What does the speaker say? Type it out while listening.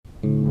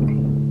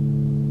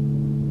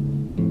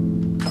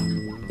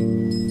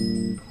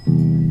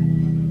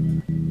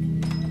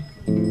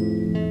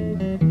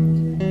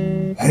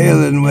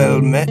Hail and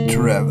well met,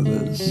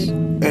 travelers,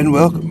 and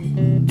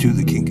welcome to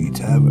the Kinky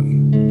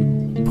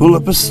Tavern. Pull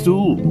up a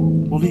stool.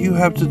 What do you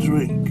have to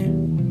drink?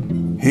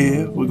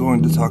 Here, we're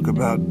going to talk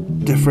about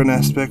different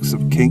aspects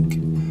of kink,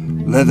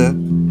 leather,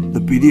 the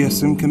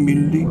BDSM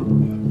community,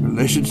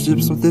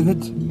 relationships within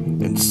it,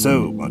 and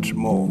so much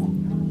more.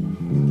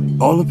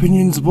 All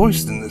opinions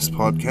voiced in this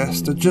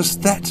podcast are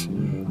just that,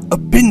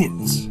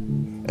 opinions,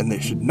 and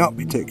they should not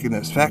be taken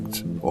as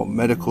fact or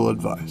medical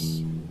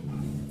advice.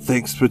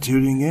 Thanks for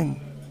tuning in.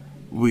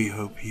 We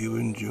hope you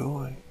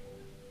enjoy.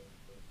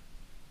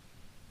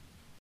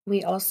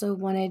 We also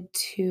wanted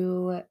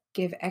to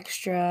give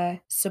extra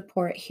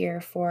support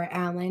here for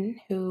Alan,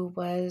 who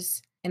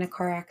was in a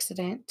car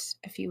accident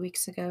a few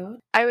weeks ago.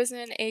 I was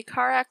in a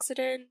car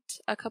accident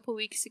a couple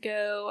weeks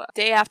ago,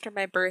 day after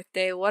my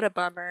birthday. What a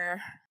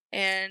bummer.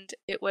 And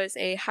it was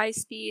a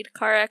high-speed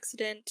car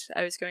accident.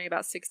 I was going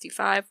about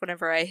 65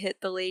 whenever I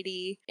hit the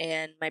lady,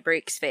 and my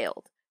brakes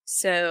failed.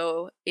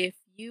 So if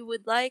you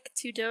would like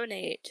to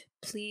donate,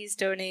 please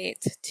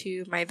donate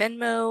to my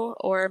Venmo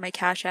or my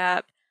Cash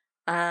App.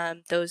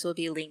 Those will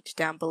be linked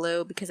down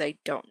below because I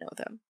don't know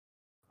them.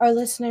 Our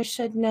listeners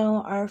should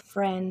know our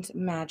friend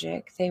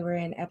Magic. They were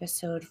in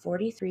episode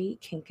 43,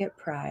 Kink at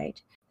Pride.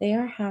 They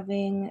are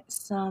having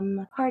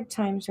some hard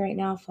times right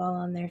now fall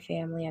on their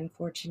family,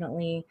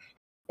 unfortunately.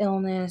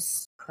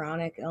 Illness,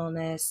 chronic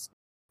illness,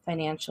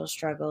 financial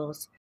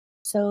struggles.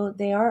 So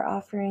they are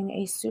offering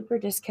a super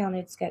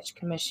discounted sketch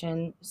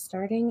commission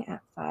starting at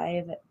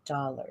 $5.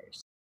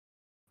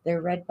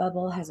 Their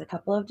Redbubble has a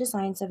couple of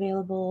designs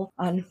available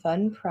on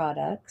fun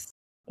products,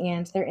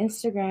 and their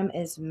Instagram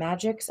is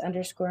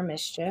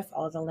magics_mischief.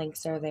 All the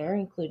links are there,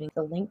 including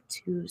the link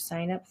to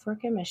sign up for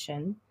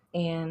commission,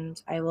 and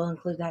I will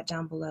include that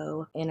down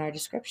below in our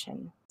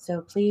description.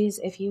 So please,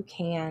 if you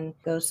can,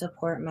 go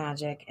support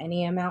Magic.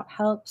 Any amount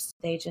helps.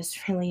 They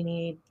just really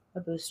need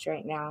a boost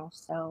right now.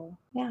 So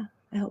yeah,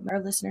 I hope our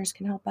listeners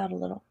can help out a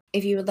little.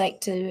 If you would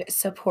like to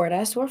support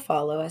us or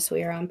follow us,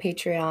 we are on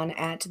Patreon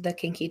at The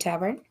Kinky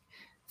Tavern.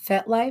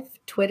 FetLife,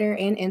 Twitter,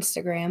 and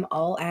Instagram,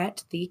 all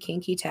at The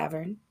Kinky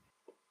Tavern.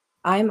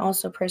 I'm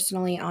also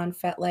personally on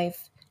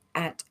FetLife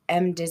at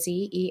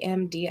mdizzy,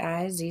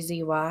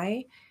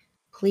 EMDIZZY.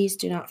 Please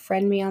do not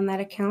friend me on that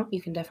account.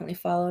 You can definitely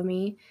follow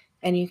me,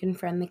 and you can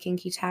friend The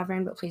Kinky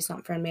Tavern, but please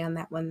don't friend me on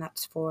that one.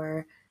 That's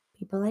for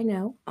people I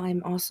know.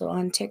 I'm also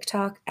on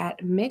TikTok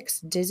at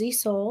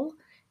MixDizzySoul,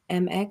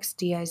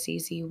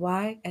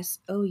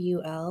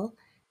 MXDIZZYSOUL,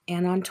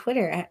 and on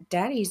Twitter at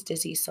Daddy's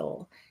Dizzy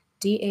Soul.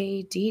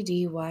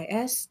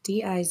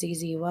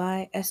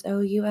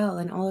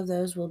 DADDYSDIZZYSOUL, and all of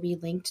those will be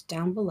linked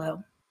down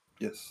below.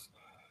 Yes.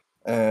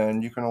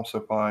 And you can also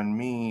find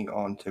me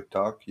on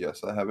TikTok.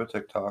 Yes, I have a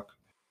TikTok.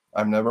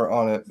 I'm never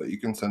on it, but you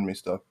can send me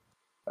stuff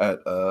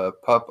at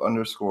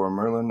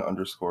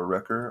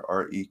pup_Merlin_Wrecker,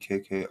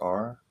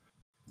 REKKR.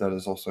 That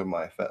is also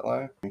my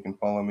FetLife. You can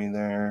follow me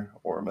there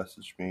or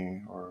message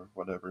me or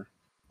whatever.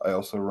 I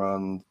also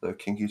run the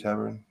Kinky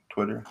Tavern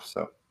Twitter,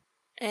 so.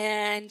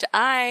 And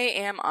I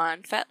am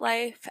on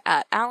FetLife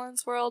at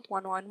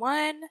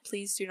AllensWorld111.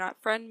 Please do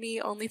not friend me,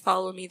 only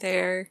follow me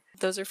there.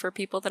 Those are for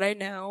people that I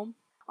know.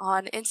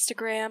 On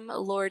Instagram,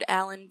 Lord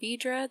Allen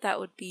Vidra, that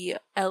would be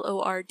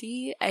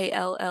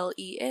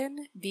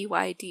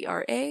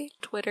LORDALLENVYDRA.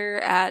 Twitter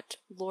at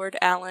Lord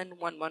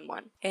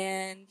Allen111.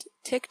 And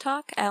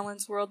TikTok,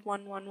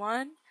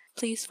 AllensWorld111.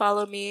 Please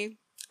follow me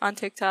on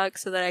TikTok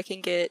so that I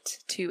can get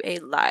to a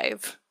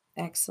live.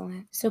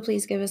 Excellent. So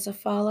please give us a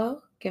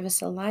follow, give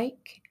us a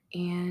like,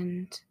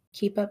 and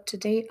keep up to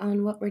date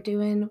on what we're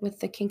doing with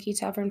the Kinky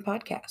Tavern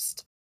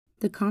podcast.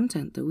 The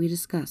content that we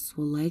discuss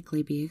will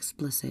likely be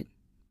explicit.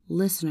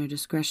 Listener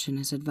discretion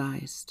is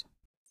advised.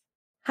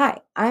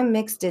 Hi, I'm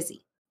Mix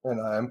Dizzy. And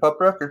I'm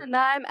Pup Wrecker. And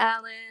I'm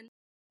Alan.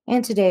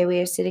 And today we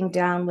are sitting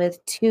down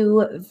with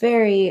two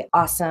very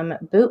awesome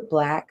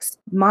Bootblacks,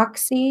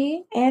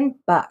 Moxie and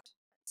Buck.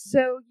 So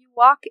you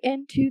walk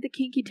into the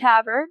Kinky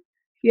Tavern.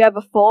 You have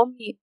a full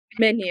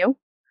menu.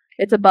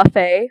 It's a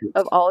buffet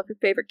of all of your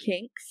favorite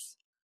kinks.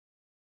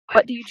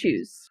 What do you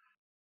choose?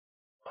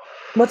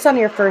 What's on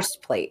your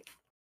first plate?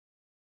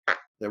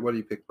 Yeah, what do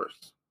you pick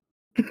first?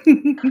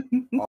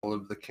 All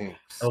of the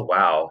kinks. Oh,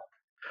 wow.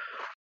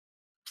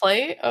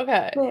 Plate?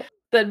 Okay.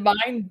 Then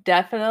mine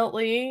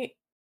definitely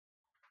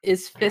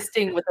is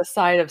fisting with a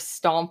side of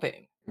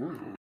stomping.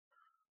 Ooh.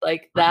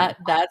 Like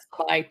that's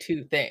my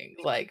two things.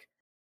 Like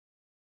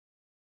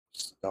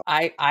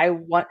I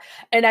want,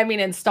 and I mean,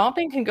 and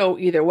stomping can go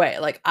either way.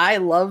 Like I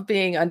love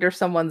being under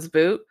someone's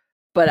boot,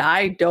 but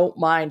I don't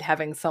mind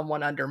having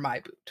someone under my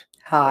boot.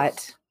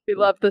 Hot. We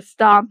love the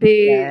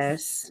stompies.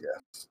 Yes.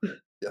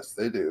 Yes,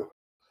 they do.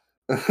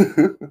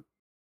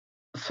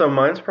 So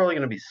mine's probably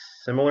going to be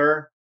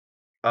similar.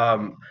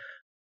 I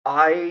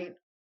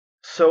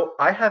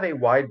have a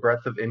wide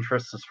breadth of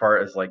interests as far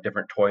as like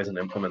different toys and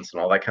implements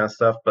and all that kind of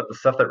stuff. But the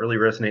stuff that really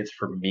resonates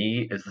for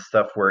me is the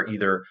stuff where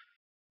either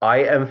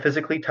I am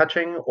physically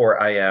touching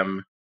or I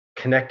am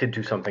connected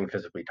to something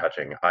physically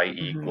touching,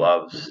 i.e.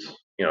 gloves,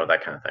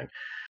 that kind of thing.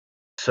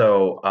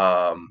 So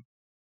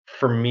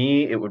For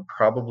me, it would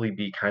probably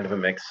be kind of a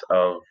mix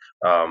of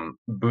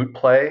boot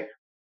play,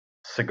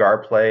 cigar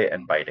play,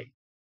 and biting.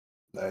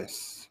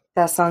 Nice.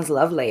 That sounds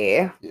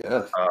lovely.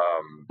 Yes.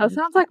 That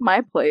sounds like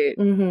my plate.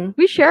 Mm-hmm.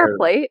 We share a Sure.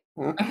 plate.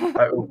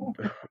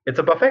 It's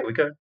a buffet. We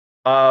could.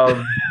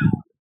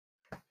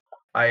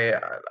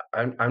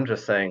 I'm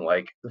just saying,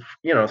 like,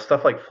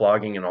 stuff like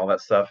flogging and all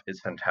that stuff is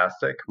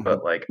fantastic,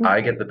 but like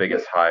I get the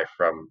biggest high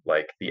from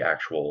like the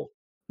actual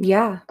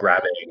Yeah.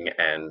 grabbing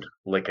and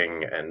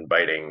licking and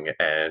biting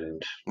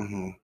and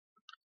Mm-hmm.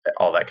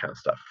 all that kind of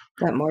stuff.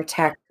 That more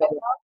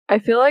tactful. I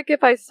feel like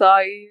if I saw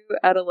you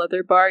at a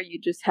leather bar, you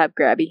just have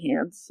grabby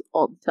hands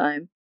all the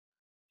time.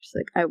 Just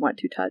like, I want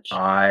to touch.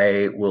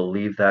 I will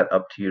leave that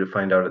up to you to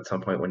find out at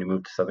some point when you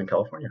move to Southern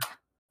California.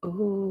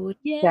 Ooh,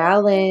 Yeah.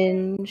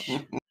 challenge.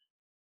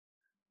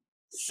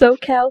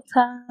 SoCal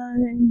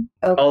time.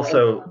 Okay.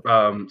 Also,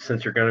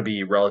 since you're going to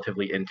be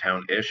relatively in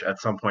town-ish, at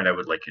some point I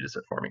would like you to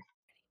sit for me.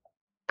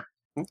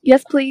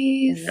 Yes,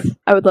 please.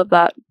 I would love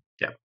that.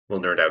 Yeah, we'll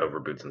nerd out over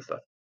boots and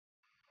stuff.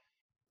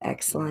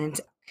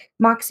 Excellent.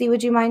 Moxie,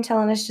 would you mind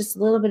telling us just a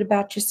little bit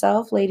about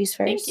yourself, ladies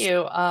first? Thank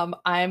you.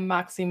 I'm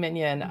Moxie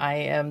Minion. I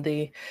am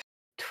the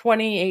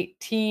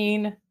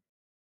 2018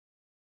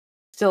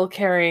 still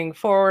carrying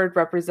forward,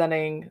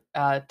 representing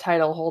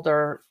title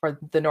holder for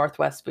the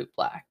Northwest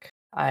Bootblack.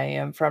 I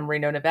am from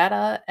Reno,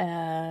 Nevada,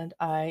 and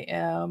I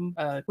am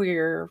a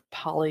queer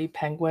poly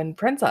penguin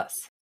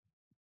princess.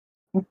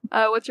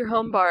 What's your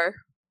home bar?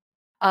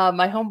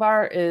 My home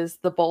bar is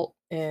the Bolt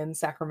in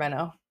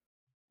Sacramento.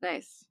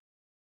 Nice.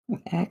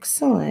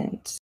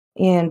 Excellent.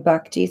 And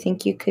Buck, do you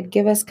think you could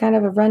give us kind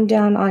of a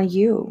rundown on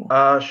you?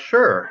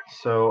 Sure.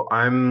 So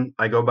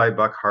I go by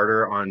Buck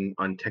Harder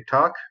on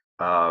TikTok,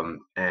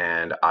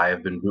 and I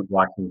have been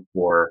bootblacking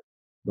for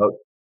about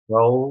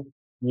 12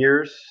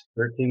 years,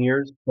 13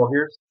 years, 12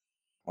 years,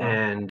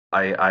 and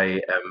I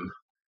am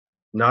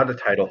not a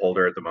title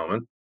holder at the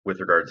moment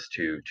with regards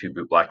to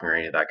bootblacking or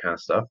any of that kind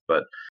of stuff,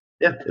 but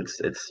yeah,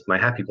 it's my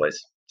happy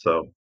place.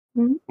 So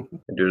Mhm.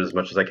 I do it as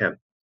much as I can.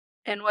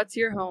 And what's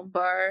your home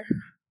bar?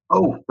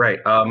 Oh, right.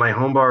 My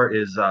home bar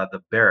is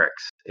the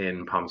Barracks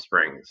in Palm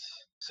Springs.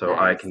 So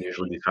I Nice. can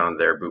usually be found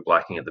there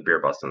bootblacking at the Beer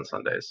Bus on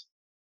Sundays.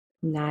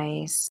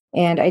 Nice.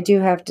 And I do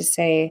have to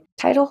say,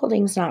 title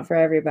holding's not for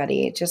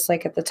everybody. Just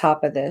like at the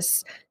top of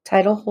this,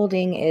 title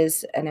holding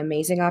is an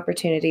amazing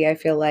opportunity. I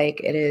feel like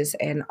it is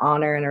an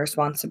honor and a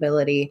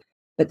responsibility,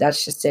 but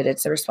that's just it.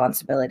 It's a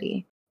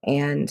responsibility.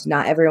 And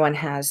not everyone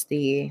has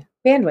the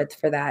bandwidth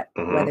for that,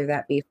 Mhm. whether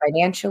that be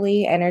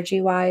financially,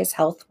 energy wise,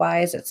 health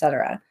wise,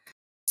 etc.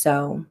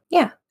 So,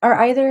 yeah. Are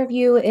either of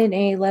you in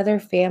a leather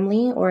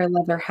family or a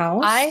leather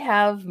house? I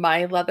have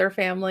my leather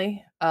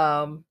family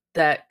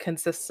that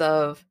consists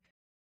of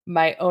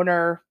my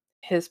owner,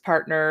 his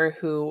partner,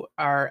 who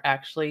are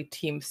actually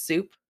Team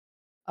Soup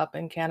up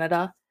in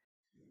Canada.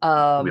 We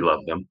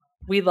love them.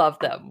 We love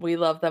them. We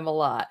love them a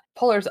lot.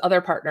 Polar's other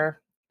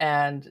partner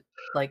and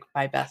like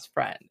my best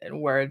friend,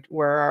 and we're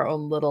our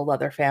own little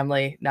leather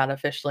family, not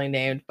officially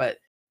named, but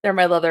they're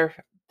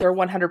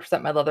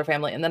 100% my leather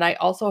family. And then I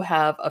also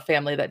have a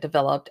family that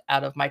developed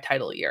out of my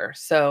title year.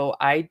 So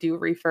I do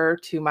refer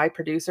to my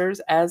producers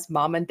as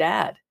mom and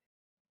dad.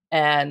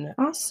 And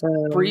Bree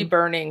Awesome.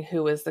 Burning,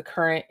 who is the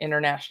current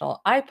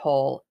international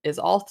IPOL, is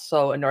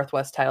also a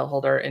Northwest title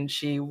holder, and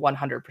she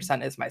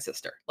 100% is my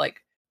sister.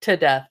 Like, to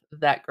death,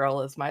 that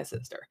girl is my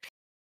sister.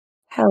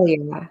 Hell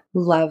yeah.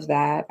 Love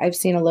that. I've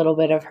seen a little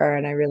bit of her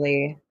and I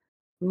really,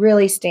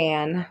 really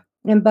stan.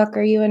 And Buck,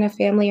 are you in a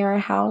family or a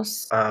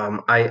house?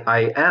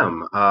 I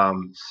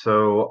am.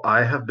 So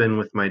I have been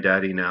with my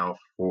daddy now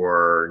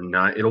for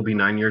it'll be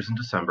 9 years in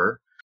December.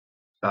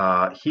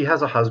 He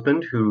has a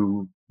husband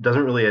who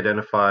doesn't really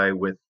identify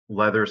with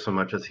leather so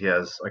much as he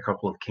has a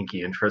couple of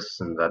kinky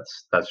interests, and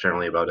that's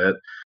generally about it.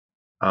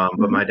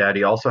 But my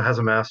daddy also has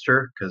a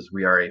master because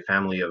we are a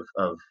family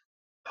of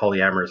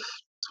polyamorous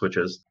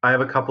switches. I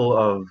have a couple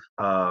of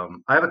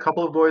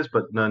boys,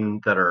 but none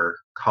that are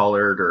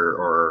collared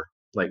or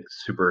like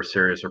super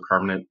serious or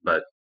prominent,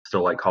 but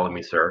still like calling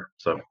me sir.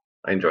 So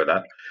I enjoy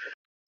that.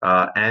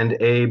 And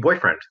a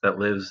boyfriend that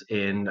lives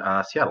in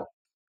Seattle.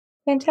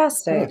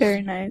 Fantastic.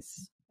 Very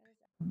nice.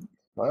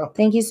 Wow.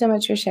 Thank you so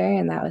much for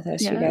sharing that with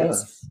us, you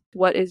guys.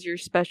 What is your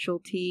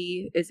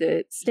specialty? Is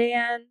it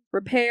stand,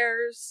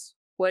 repairs?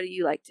 What do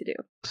you like to do?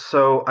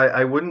 So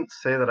I wouldn't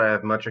say that I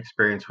have much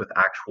experience with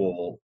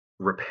actual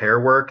repair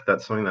work.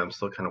 That's something that I'm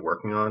still kind of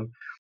working on.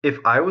 If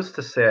I was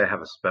to say I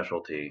have a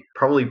specialty,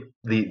 probably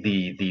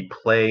the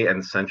play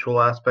and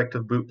sensual aspect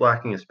of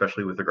bootblacking,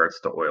 especially with regards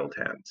to oil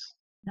tans.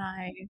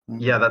 Nice.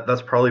 Yeah,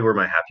 that's probably where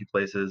my happy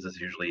place is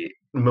usually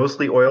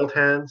mostly oil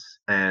tans,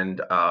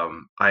 and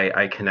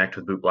I connect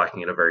with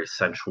bootblacking at a very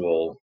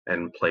sensual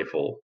and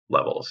playful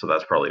level. So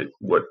that's probably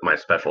what my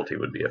specialty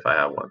would be if I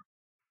have one.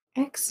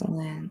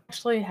 Excellent.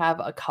 Actually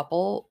have a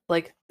couple,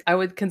 like I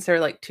would consider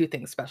like two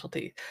things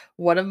specialty.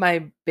 One of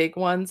my big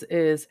ones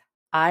is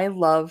I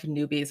love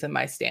newbies in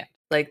my stand.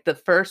 Like the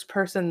first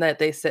person that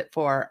they sit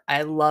for,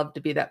 I love to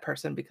be that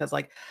person because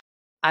like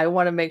I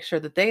want to make sure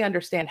that they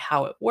understand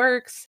how it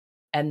works.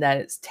 and that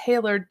it's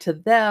tailored to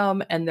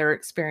them and their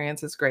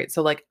experience is great.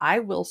 So like I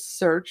will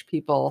search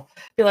people,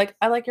 be like,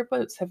 I like your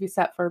boots. Have you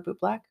sat for a boot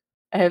black?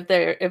 And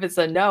if it's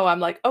a no, I'm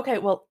like, okay,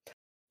 well,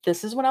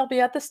 this is when I'll be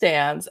at the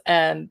stands.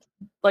 And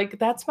like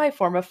that's my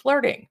form of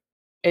flirting.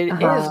 It is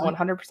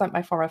 100%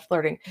 my form of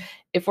flirting.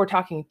 If we're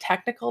talking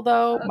technical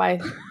though,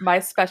 my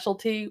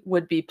specialty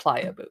would be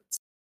playa boots.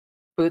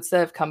 Boots that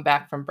have come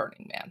back from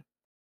Burning Man.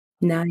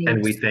 Nice.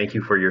 And we thank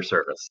you for your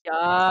service.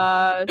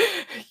 Gosh.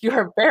 You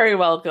are very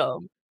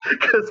welcome.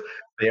 Because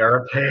they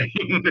are a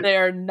pain. They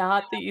are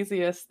not the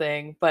easiest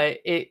thing, but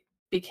it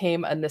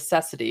became a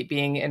necessity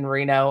being in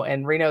Reno,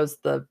 and Reno's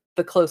the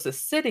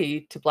closest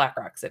city to Black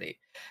Rock City.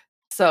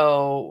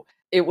 So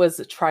it was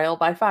a trial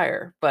by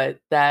fire, but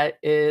that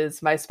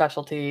is my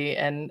specialty.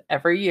 And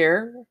every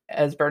year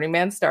as Burning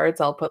Man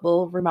starts, I'll put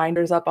little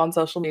reminders up on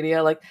social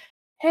media like,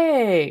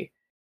 hey,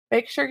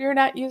 make sure you're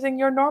not using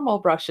your normal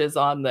brushes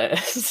on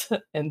this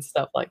and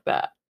stuff like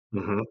that.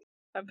 Mm-hmm.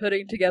 I'm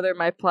putting together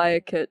my playa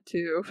kit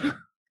too.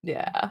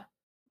 Yeah.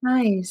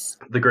 Nice.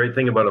 The great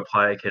thing about a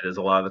playa kit is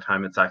a lot of the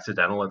time it's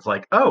accidental. It's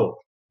like, oh,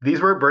 these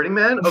were Burning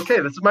Man? Okay,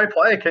 this is my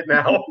playa kit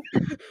now.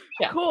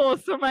 Yeah. Cool.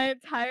 So my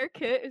entire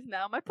kit is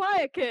now my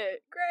playa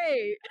kit.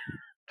 Great.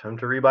 Time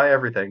to rebuy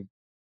everything.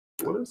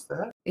 What is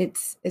that?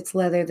 It's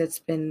leather that's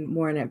been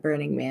worn at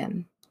Burning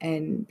Man,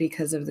 and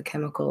because of the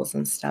chemicals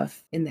and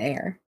stuff in the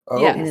air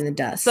Yeah. and in the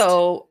dust.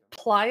 So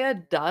playa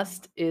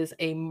dust is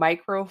a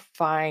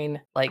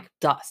microfine like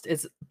dust,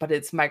 but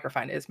it's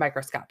microfine, it's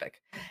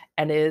microscopic,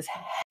 and is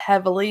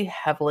heavily,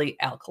 heavily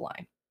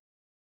alkaline.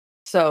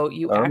 So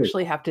you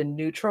actually have to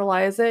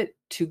neutralize it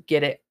to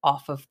get it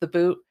off of the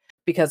boot,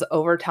 because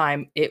over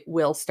time it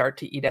will start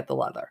to eat at the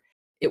leather.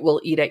 It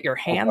will eat at your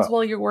hands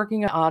while you're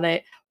working on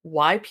it.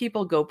 Why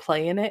people go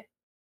play in it,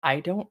 I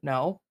don't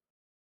know,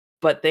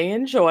 but they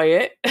enjoy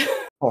it.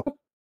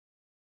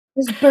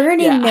 It's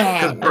Burning Yeah.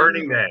 Man. Because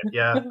Burning Man,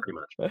 yeah, pretty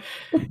much.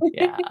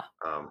 Yeah.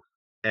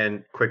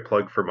 And quick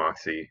plug for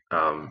Moxie.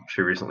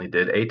 She recently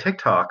did a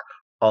TikTok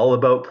all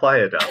about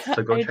playa dust,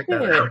 so go check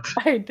that out.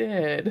 I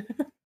did.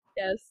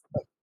 Yes.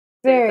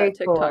 Very that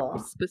TikTok cool.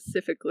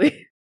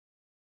 specifically.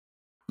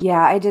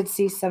 Yeah, I did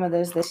see some of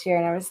those this year,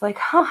 and I was like,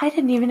 "Oh, I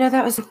didn't even know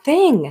that was a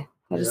thing."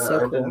 That is so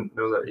cool. I didn't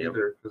know that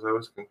either because I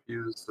was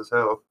confused as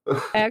hell.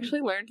 I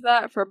actually learned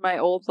that from my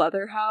old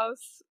leather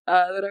house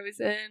that I was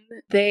in.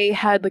 They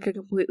had like a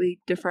completely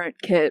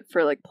different kit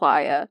for like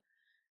playa,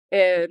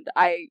 and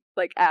I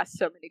like asked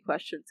so many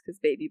questions because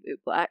baby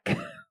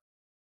Bootblack.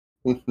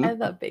 I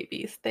love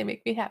babies. They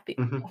make me happy.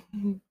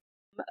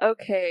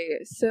 Okay,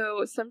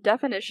 so some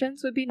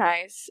definitions would be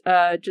nice.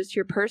 Just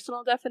your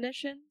personal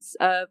definitions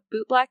of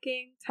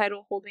bootblacking,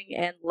 title holding,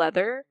 and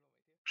leather.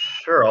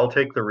 Sure, I'll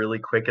take the really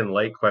quick and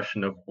light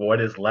question of what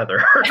is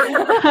leather?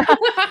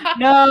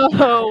 No,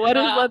 what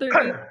does leather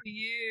mean to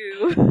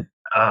you?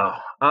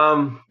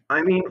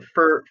 I mean,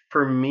 for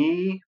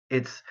me,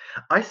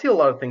 I see a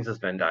lot of things as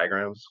Venn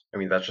diagrams. I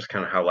mean, that's just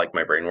kind of how like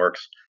my brain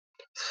works.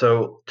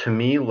 So to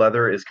me,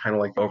 leather is kind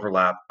of like the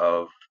overlap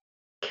of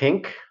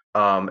kink,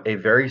 a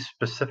very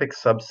specific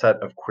subset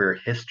of queer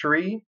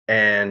history,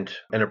 and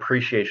an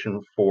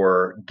appreciation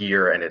for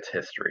gear and its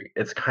history.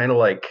 It's kind of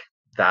like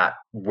that,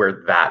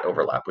 where that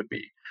overlap would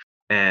be.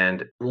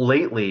 And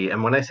lately,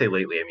 and when I say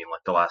lately, I mean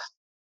like the last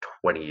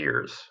 20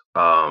 years,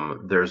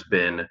 there's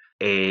been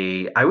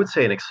I would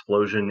say an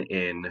explosion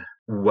in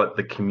what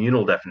the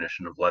communal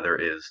definition of leather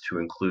is to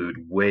include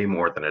way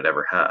more than it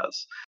ever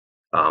has.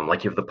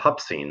 Like you have the pup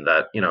scene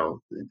that,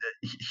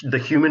 the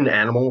human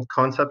animal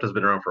concept has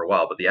been around for a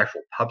while, but the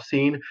actual pup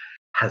scene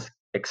has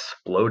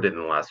exploded in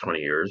the last 20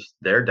 years.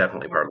 They're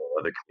definitely part of the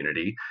leather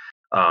community.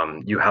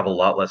 You have a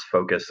lot less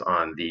focus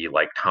on the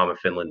like Tom of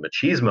Finland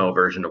machismo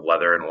version of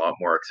leather and a lot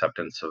more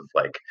acceptance of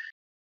like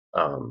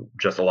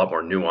just a lot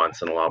more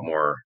nuance and a lot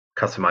more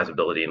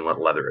customizability in what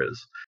leather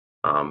is.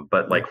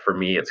 But like for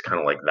me, it's kind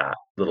of like that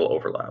little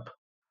overlap.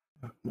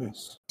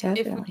 Nice.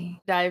 Definitely.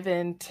 If dive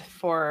into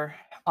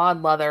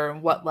on leather,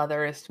 what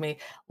leather is to me.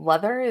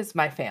 Leather is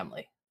my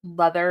family.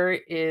 Leather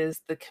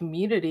is the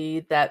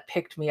community that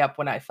picked me up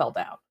when I fell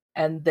down,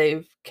 and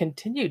they've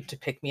continued to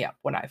pick me up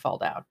when I fall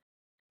down.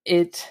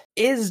 It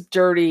is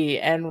dirty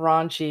and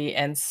raunchy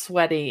and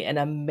sweaty and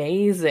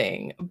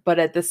amazing, but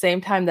at the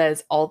same time, that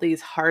is all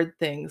these hard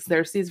things.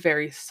 There's these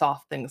very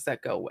soft things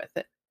that go with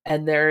it,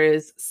 and there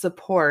is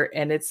support.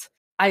 And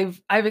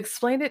I've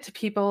explained it to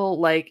people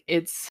like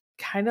it's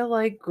kind of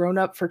like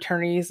grown-up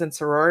fraternities and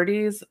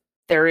sororities.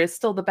 There is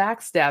still the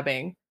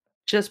backstabbing,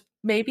 just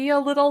maybe a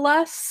little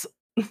less.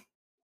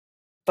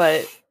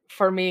 But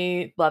for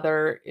me,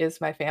 leather is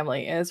my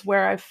family, and it's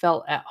where I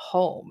felt at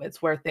home.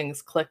 It's where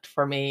things clicked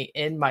for me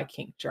in my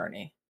kink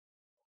journey.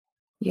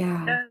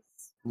 Yeah.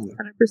 Yes,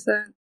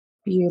 100%.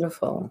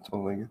 Beautiful.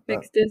 Totally get that.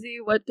 Mix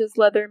Dizzy, what does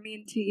leather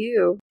mean to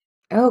you?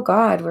 Oh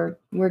God,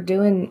 we're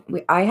doing.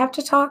 I have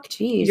to talk.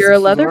 Jeez, You're a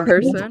leather Mark.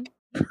 person.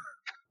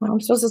 I'm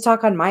supposed to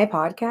talk on my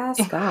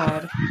podcast.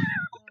 God,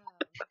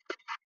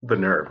 The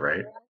nerve,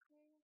 right?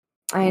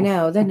 I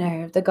know the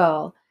nerve, the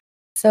gall.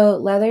 So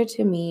leather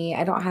to me,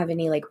 I don't have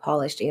any like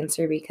polished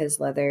answer because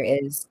leather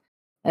is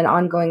an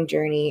ongoing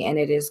journey, and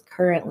it is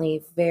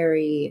currently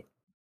very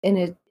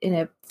in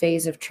a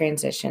phase of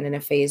transition, in a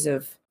phase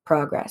of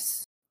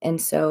progress. And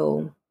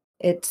so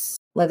it's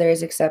leather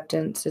is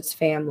acceptance, it's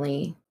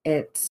family,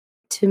 it's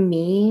to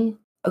me.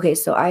 Okay,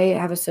 so I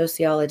have a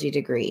sociology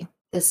degree.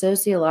 The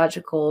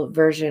sociological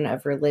version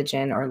of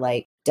religion, or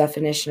like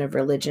definition of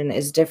religion,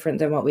 is different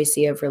than what we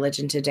see of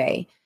religion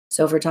today.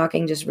 So if we're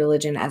talking just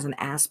religion as an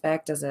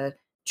aspect, as a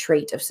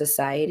trait of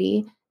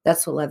society,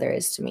 that's what leather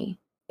is to me.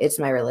 It's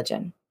my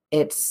religion.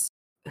 It's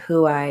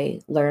who I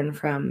learn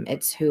from.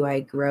 It's who I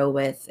grow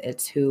with.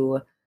 It's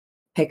who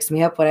picks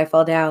me up when I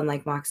fall down,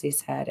 like Moxie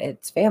said.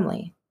 It's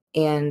family.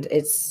 And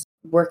it's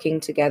working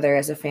together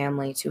as a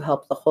family to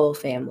help the whole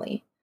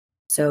family.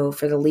 So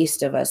for the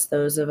least of us,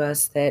 those of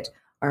us that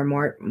are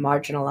more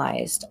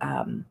marginalized,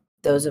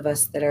 those of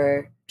us that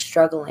are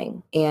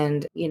struggling,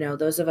 and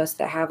those of us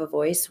that have a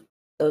voice,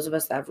 those of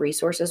us that have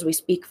resources, we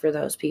speak for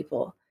those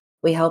people.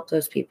 We help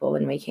those people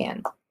when we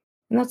can.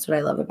 And that's what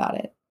I love about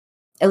it.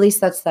 At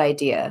least that's the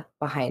idea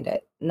behind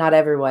it. Not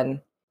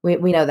everyone, we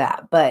know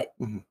that, but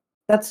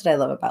that's what I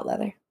love about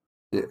leather.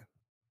 Yeah.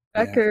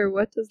 Becker,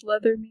 what does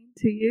leather mean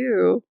to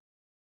you?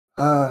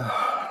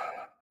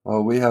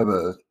 Well, we have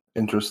a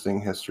interesting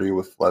history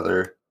with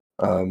leather,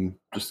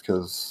 just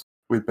because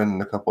we've been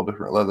in a couple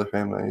different leather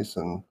families,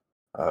 and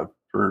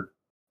for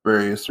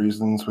various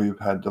reasons, we've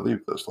had to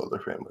leave those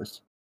leather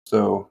families.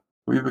 So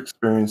we've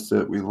experienced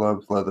it. We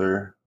love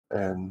leather,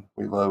 and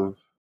we love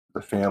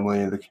the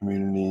family, the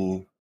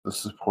community, the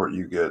support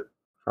you get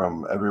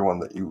from everyone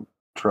that you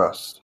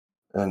trust.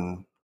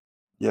 And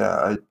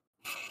yeah,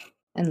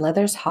 And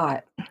leather's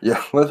hot.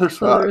 yeah, leather's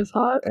hot. Leather is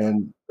hot.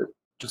 And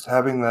just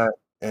having that,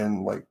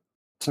 and like,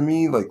 to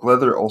me, like,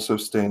 leather also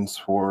stands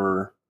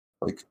for,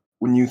 like,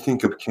 when you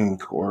think of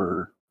kink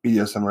or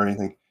BDSM or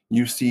anything,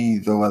 you see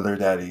the leather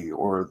daddy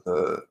or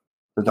the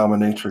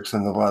dominatrix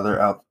in the leather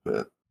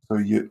outfit. So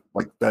you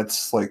like,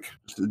 that's like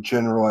just a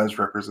generalized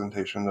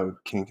representation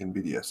of kink and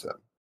BDSM.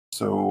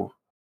 So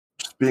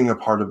just being a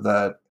part of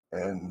that,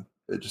 and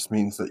it just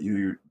means that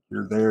you're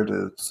there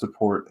to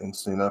support and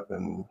stand up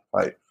and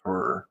fight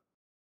for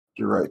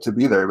your right to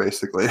be there,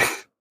 basically.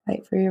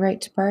 Fight for your right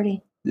to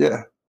party.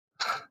 Yeah.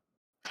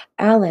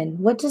 Alan,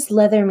 what does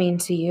leather mean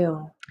to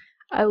you?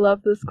 I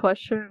love this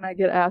question, and I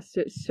get asked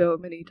it so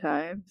many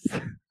times.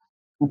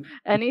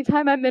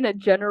 Anytime I'm in a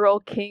general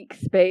kink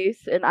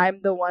space and I'm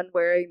the one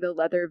wearing the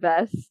leather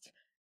vest,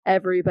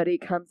 everybody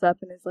comes up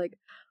and is like,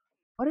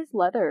 "What is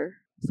leather?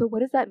 So what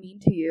does that mean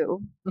to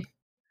you?"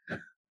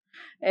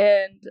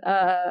 And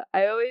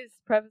I always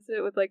preface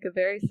it with like a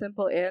very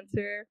simple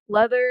answer.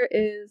 Leather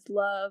is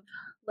love.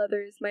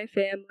 Leather is my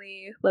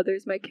family. Leather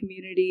is my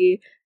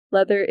community.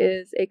 Leather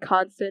is a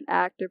constant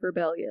act of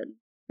rebellion.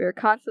 We're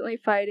constantly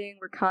fighting.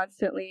 We're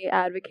constantly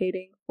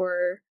advocating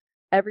for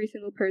every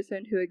single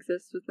person who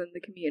exists within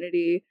the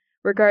community,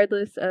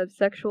 regardless of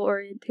sexual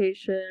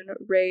orientation,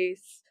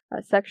 race,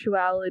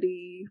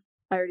 sexuality.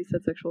 I already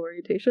said sexual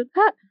orientation.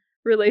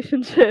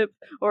 Relationship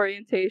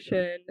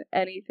orientation,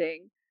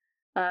 anything.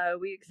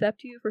 We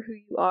accept you for who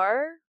you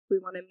are. We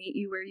want to meet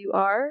you where you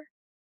are,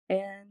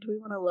 and we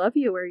want to love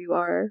you where you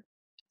are.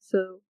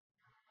 So,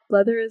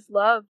 leather is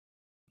love.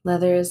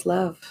 Leather is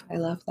love. I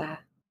love that.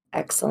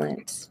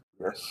 Excellent.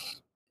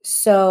 Yes.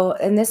 So,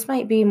 and this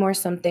might be more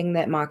something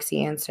that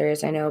Moxie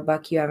answers. I know,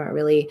 Buck, you haven't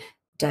really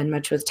done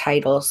much with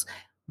titles,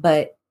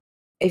 but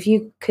if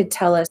you could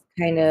tell us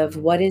kind of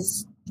what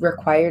is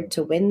required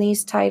to win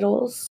these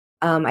titles.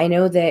 I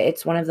know that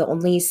it's one of the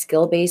only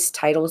skill-based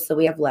titles that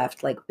we have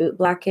left. Like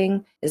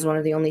bootblacking is one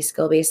of the only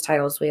skill-based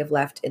titles we have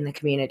left in the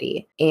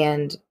community.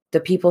 And the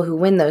people who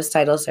win those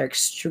titles are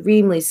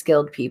extremely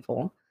skilled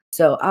people.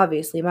 So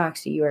obviously,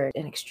 Moxie, you are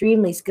an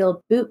extremely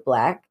skilled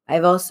bootblack.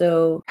 I've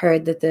also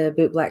heard that the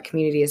bootblack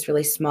community is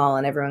really small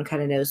and everyone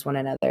kind of knows one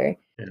another.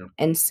 Yeah.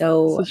 And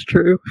so This is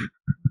true.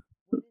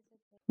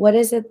 what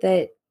is it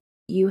that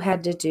you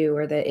had to do,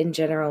 or that in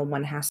general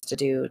one has to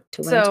do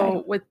to win a title?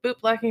 So with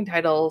bootblacking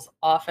titles,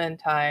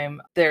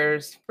 oftentimes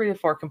there's 3 to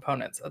 4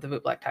 components of the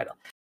bootblack title.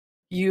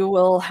 You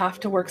will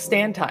have to work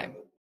stand time.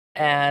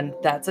 And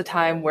that's a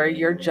time where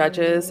your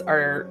judges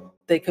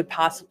they could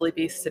possibly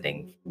be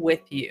sitting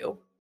with you,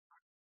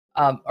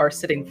 or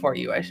sitting for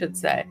you, I should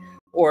say,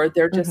 or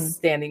they're just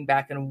standing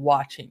back and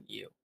watching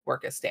you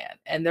work a stand.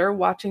 And they're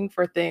watching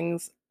for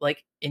things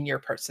like in your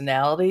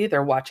personality.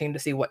 They're watching to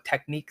see what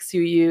techniques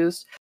you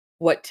used,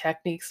 what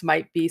techniques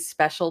might be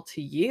special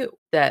to you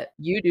that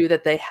you do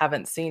that they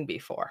haven't seen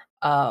before.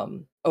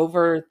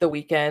 Over the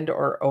weekend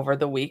or over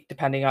the week,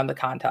 depending on the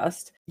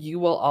contest, you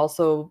will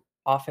also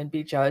often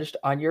be judged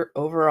on your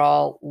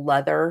overall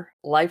leather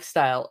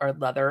lifestyle or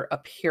leather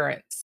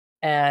appearance.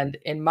 And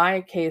in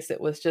my case, it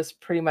was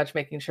just pretty much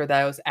making sure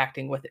that I was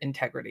acting with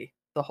integrity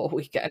the whole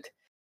weekend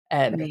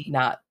and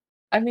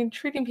Right.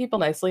 treating people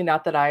nicely.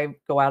 Not that I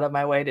go out of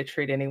my way to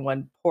treat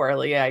anyone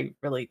poorly. I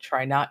really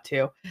try not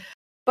to.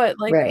 But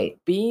like Right.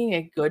 being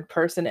a good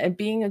person and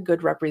being a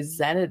good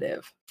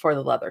representative for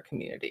the leather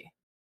community.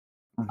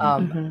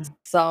 Mhm.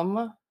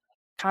 Some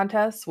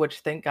contests, which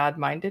thank God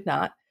mine did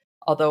not,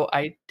 although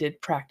I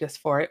did practice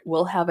for it,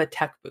 will have a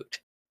tech boot.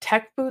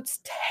 Tech boots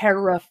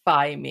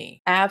terrify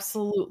me,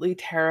 absolutely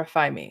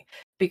terrify me,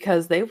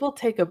 because they will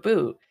take a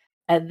boot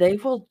and they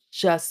will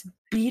just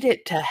beat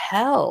it to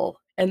hell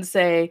and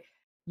say,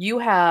 you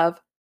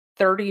have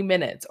 30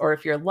 minutes, or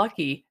if you're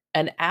lucky,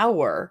 an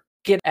hour,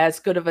 get as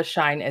good of a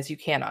shine as you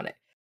can on it.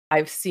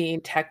 I've seen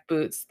tech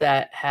boots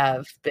that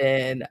have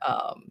been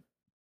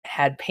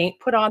had paint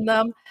put on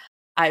them.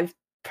 I've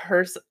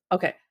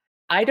okay,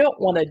 I don't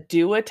want to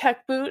do a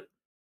tech boot,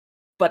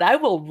 but I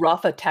will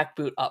rough a tech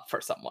boot up for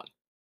someone.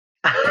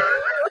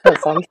 That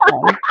sounds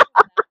fun.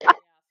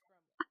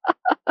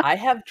 I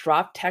have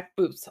dropped tech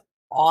boots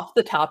off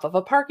the top of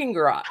a parking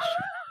garage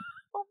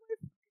Oh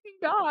my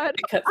god.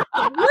 because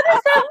What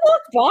does that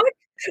look like?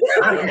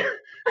 I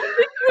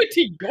went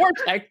to your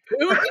tech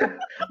boot.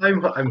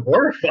 I'm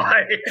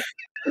horrified.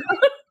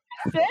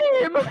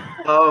 Same.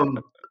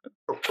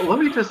 Let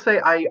me just say,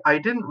 I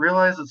didn't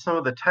realize that some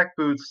of the tech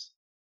boots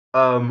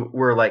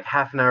were like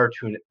half an hour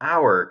to an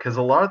hour, because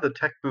a lot of the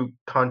tech boot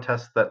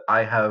contests that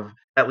I have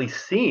at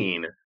least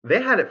seen, they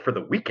had it for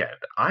the weekend.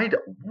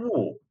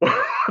 Whoa,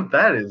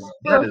 that is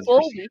For a full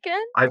risky.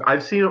 weekend?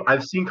 I've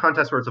seen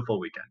contests where it's a full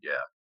weekend.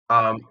 Yeah.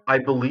 I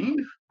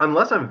believe,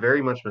 unless I'm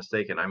very much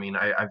mistaken, I mean,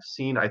 I've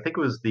seen, I think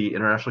it was the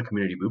International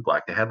Community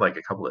Bootblack. They had like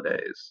a couple of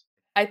days.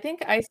 I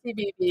think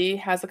ICBB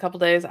has a couple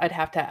days. I'd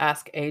have to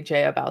ask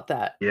AJ about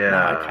that. Now I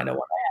Yeah. kind of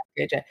want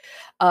to ask AJ.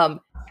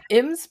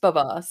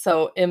 IMSBBA,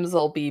 so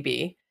Imsel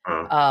BB,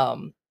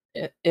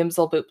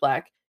 Imsel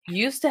Bootblack,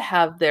 used to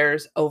have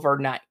theirs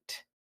overnight.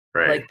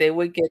 Right. Like they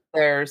would get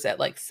theirs at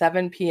like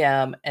 7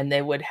 p.m. and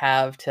they would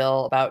have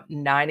till about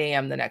 9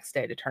 a.m. the next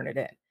day to turn it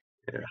in.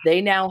 Yeah.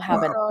 They now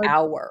have an God.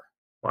 hour.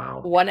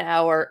 Wow. 1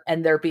 hour,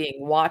 and they're being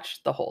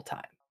watched the whole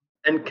time.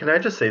 And can I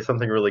just say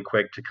something really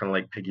quick to kind of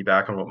like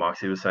piggyback on what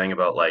Moxie was saying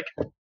about like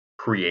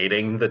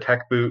creating the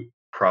tech boot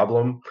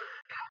problem?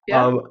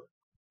 Yeah.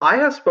 I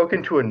have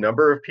spoken to a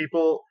number of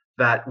people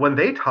that when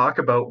they talk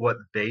about what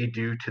they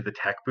do to the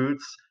tech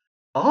boots,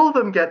 all of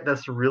them get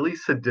this really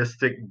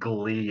sadistic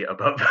glee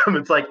about them.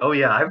 It's like, oh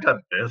yeah, I've done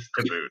this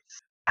to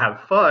boots.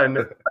 Have fun.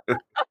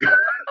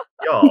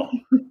 Y'all.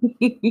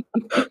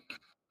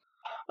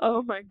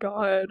 Oh my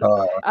god.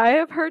 Uh, I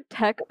have heard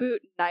tech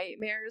boot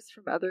nightmares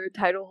from other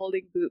title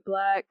holding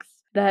bootblacks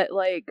that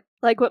like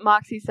what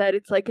Moxie said,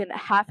 it's like in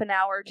half an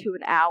hour to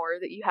an hour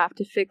that you have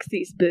to fix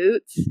these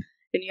boots,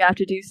 and you have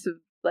to do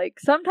some like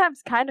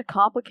sometimes kind of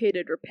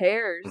complicated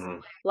repairs,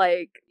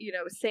 like, you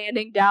know,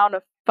 sanding down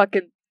a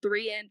fucking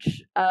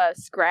 3-inch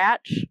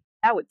scratch.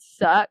 That would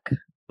suck.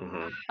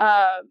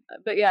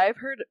 But yeah, I've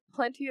heard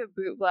plenty of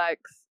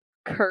bootblacks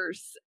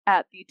curse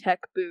at the tech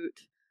boot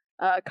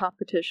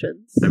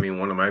competitions. I mean,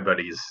 one of my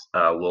buddies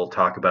will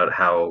talk about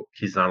how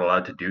he's not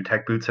allowed to do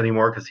tech boots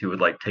anymore because he would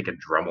like take a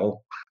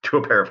Dremel to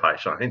a pair of high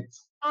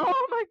shines.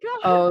 Oh my god.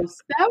 Oh, so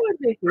that would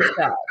make me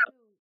sad.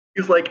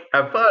 He's like,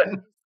 have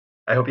fun.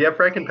 I hope you have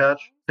Frankenpatch.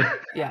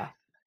 Yeah.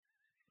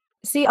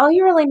 See, all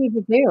you really need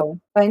to do,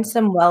 find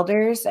some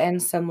welders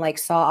and some like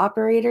saw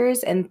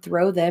operators and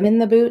throw them in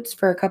the boots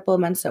for a couple of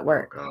months at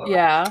work.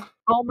 Yeah.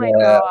 Oh my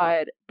Yeah.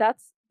 god.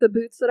 That's the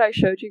boots that I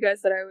showed you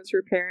guys that I was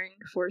repairing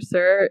for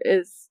Sir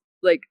is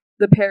like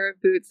the pair of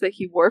boots that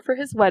he wore for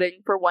his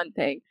wedding, for one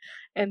thing.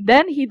 And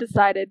then he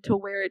decided to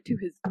wear it to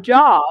his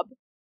job,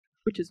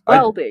 which is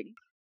welding.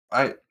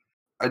 I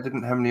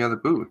didn't have any other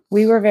boots.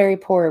 We were very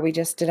poor. We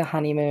just did a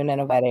honeymoon and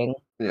a wedding.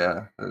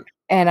 Yeah.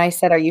 And I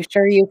said, "Are you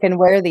sure you can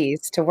wear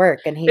these to work?"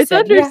 And he It's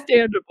said, "Yeah."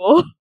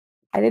 understandable.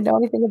 I didn't know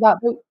anything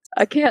about boots.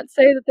 I can't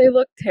say that they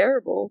look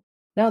terrible.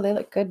 No, they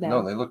look good now.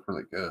 No, they look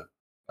really good.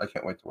 I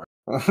can't wait to wear.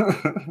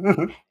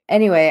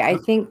 Anyway, I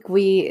think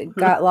we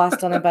got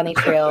lost on a bunny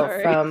trail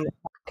Sorry. from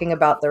talking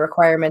about the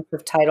requirements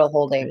of title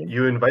holding.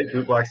 You invite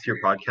Bootblacks to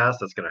your podcast,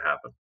 that's going to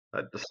happen.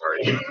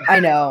 Sorry. I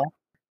know.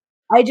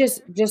 I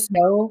just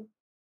know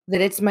that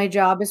it's my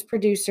job as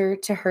producer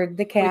to herd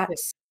the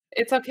cats,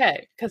 It's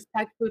okay because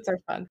tech boots are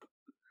fun.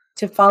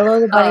 to follow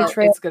the bunny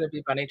trail. It's going to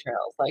be bunny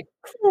trails. Like,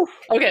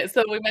 okay,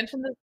 so we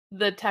mentioned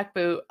the tech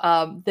boot.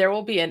 There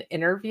will be an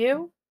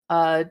interview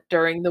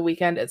during the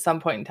weekend at some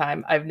point in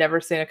time. I've never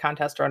seen a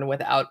contest run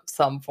without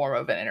some form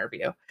of an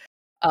interview.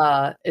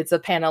 It's a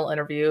panel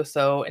interview,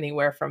 so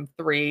anywhere from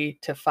 3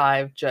 to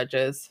 5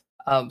 judges.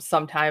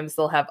 Sometimes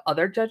they'll have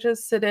other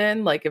judges sit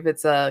in, like if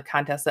it's a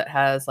contest that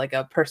has like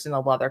a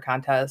personal leather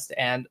contest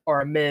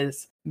or a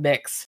Ms.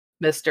 Mix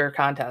Mr.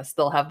 contest,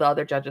 they'll have the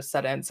other judges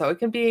sit in. So it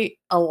can be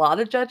a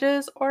lot of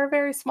judges or a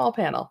very small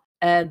panel,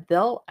 and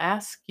they'll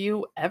ask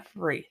you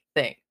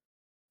everything.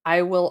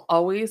 I will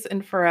always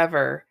and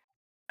forever,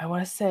 I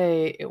want to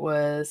say it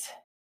was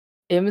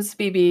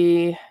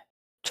IMSBB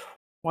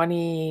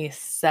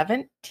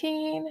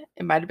 2017.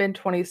 It might have been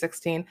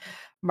 2016.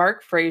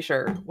 Mark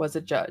Frazier was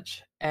a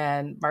judge,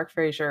 and Mark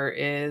Frazier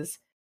is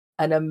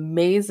an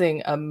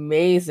amazing,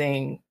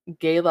 amazing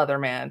gay leather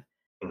man.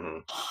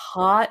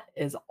 Hot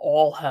as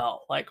all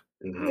hell. Like,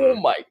 oh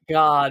my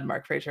God,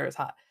 Mark Frazier is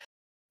hot.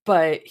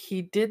 But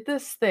he did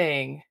this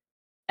thing,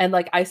 and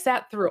like I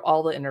sat through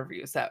all the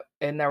interviews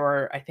and there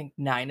were, I think,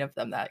 9 of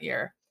them that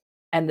year.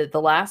 And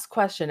the last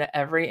question at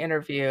every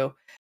interview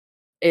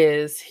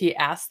is he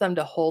asked them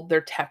to hold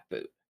their tech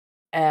boot.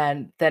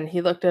 And then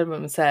he looked at them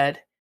and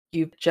said,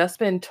 "You've just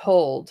been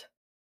told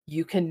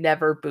you can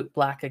never boot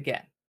black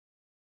again.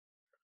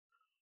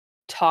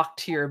 Talk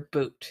to your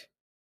boot."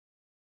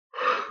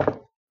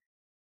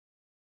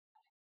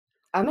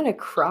 I'm gonna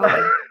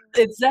cry.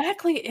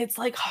 Exactly. It's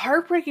like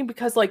heartbreaking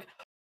because, like,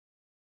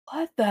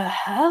 what the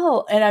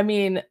hell? And I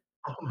mean,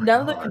 Oh my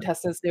none of the God.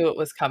 contestants knew it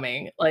was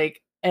coming.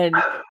 Like, and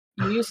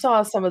you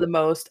saw some of the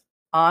most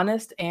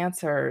honest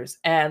answers,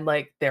 and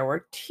like there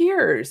were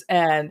tears.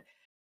 And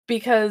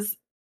because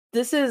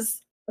this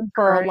is,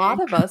 for a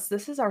lot of us,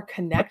 this is our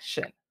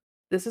connection.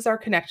 This is our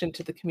connection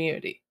to the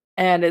community.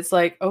 And it's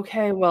like,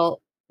 okay,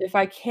 well, if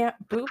I can't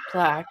boot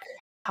black,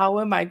 how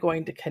am I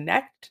going to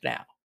connect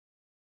now?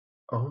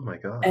 Oh my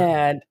God.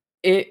 And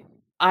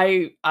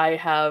I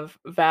have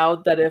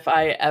vowed that if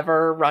I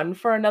ever run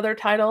for another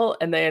title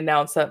and they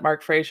announce that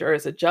Mark Frazier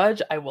is a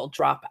judge, I will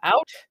drop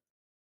out.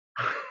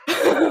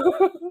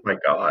 Oh my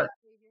God.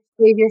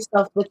 Save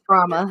yourself the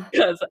trauma.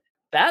 Because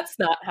that's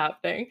not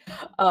happening.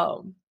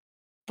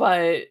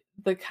 But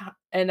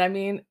and I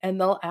mean, and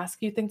they'll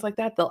ask you things like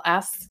that. They'll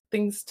ask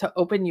things to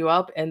open you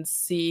up and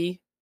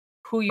see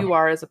who you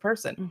are as a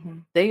person. Mm-hmm.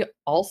 They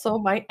also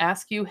might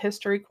ask you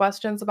history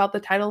questions about the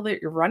title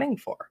that you're running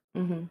for,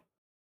 Mm-hmm.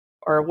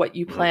 or what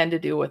you plan to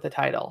do with the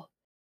title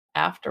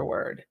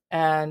afterward.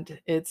 And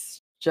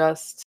it's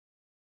just,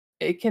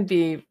 it can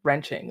be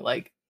wrenching.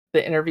 Like,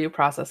 the interview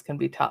process can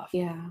be tough.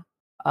 Yeah.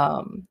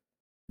 I'm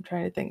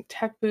trying to think.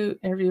 Tech boot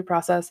interview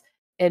process.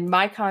 In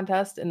my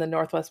contest, in the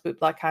Northwest Boot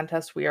Black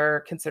contest, we are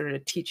considered a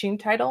teaching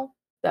title.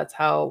 That's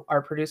how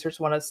our producers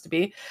want us to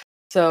be.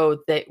 So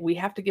that we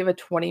have to give a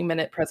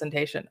 20-minute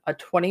presentation, a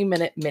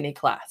 20-minute mini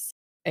class,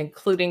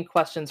 including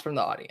questions from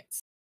the audience.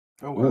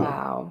 Oh, wow.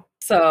 Wow.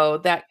 So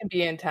that can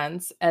be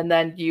intense. And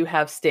then you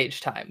have stage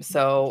time.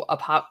 So a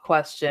pop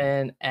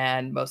question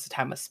and most of the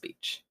time a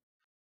speech.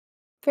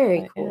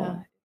 Very But cool. yeah.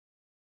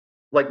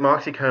 Like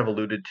Moxie kind of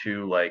alluded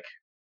to, like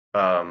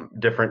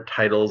different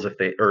titles, if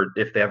they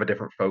have a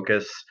different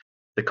focus,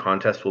 the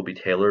contest will be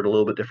tailored a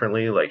little bit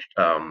differently. Like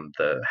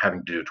the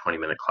having to do a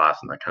 20-minute class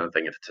and that kind of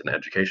thing. If it's an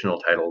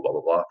educational title, blah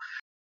blah blah.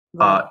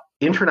 Right.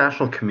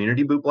 International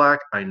Community Boot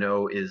Black, I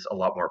know, is a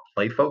lot more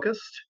play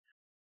focused.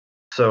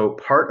 So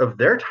part of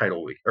their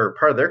title week, or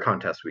part of their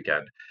contest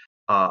weekend,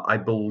 I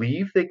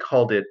believe they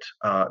called it,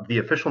 the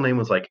official name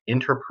was like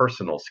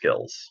interpersonal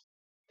skills,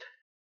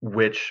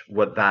 which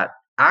what the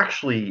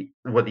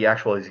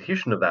actual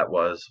execution of that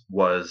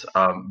was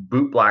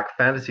Boot Black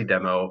fantasy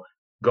demo,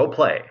 go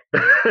play.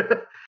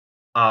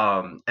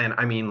 And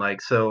I mean, like,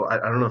 so I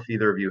don't know if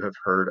either of you have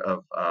heard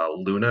of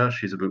Luna.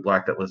 She's a boot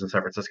black that lives in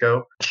San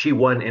Francisco. She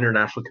won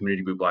International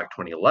Community Boot Black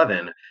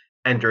 2011.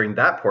 And during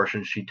that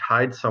portion, she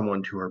tied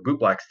someone to her boot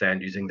black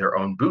stand using their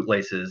own boot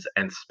laces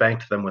and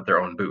spanked them with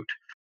their own boot.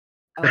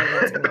 Oh,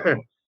 that's great.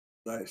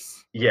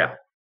 Nice. Yeah,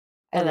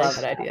 I like love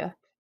that idea.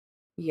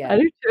 Yeah. I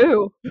do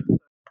too.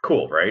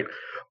 cool, right?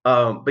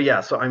 But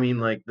yeah, so I mean,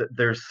 like,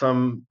 there's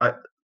some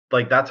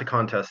like, that's a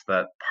contest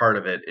that part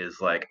of it is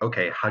like,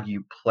 okay, how do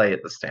you play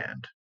at the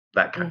stand,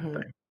 that kind of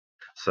thing.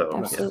 So yeah.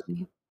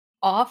 Absolutely.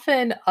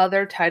 Often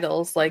other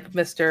titles like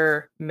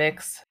Mr.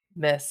 Mix,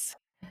 Miss,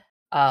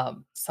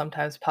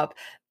 sometimes Pup,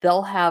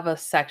 they'll have a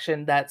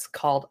section that's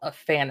called a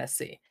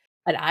fantasy.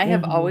 And I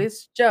have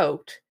always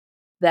joked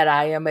that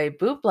I am a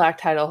boot black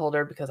title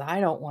holder because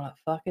I don't want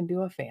to fucking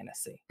do a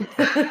fantasy.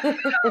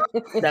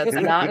 That's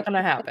not going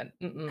to happen.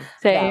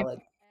 Same. Valid.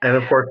 And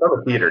of course, I'm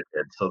a theater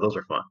kid, so those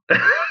are fun.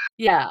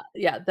 Yeah,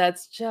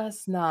 that's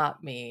just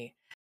not me.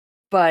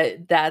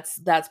 But that's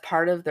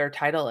part of their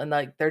title, and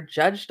like they're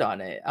judged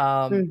on it.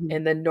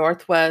 In the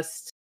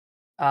Northwest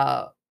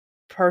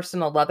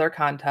personal leather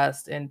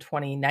contest in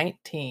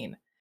 2019,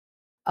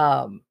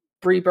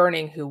 Bree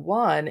Burning, who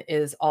won,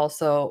 is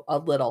also a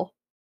little,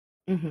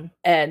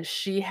 and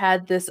she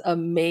had this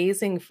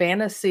amazing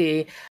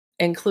fantasy,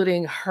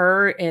 including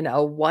her in a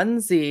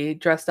onesie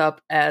dressed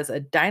up as a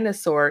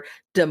dinosaur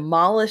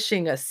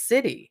demolishing a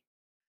city.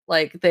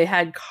 Like, they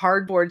had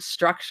cardboard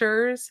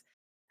structures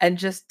and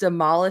just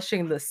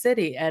demolishing the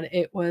city, and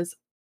it was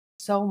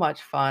so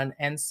much fun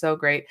and so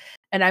great.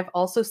 And I've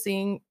also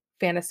seen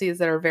fantasies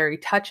that are very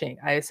touching.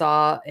 I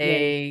saw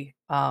a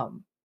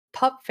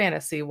pup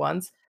fantasy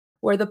once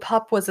where the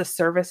pup was a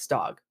service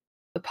dog.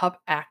 The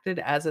pup acted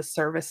as a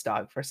service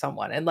dog for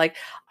someone, and like,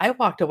 I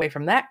walked away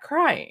from that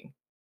crying.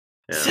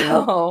 Yeah.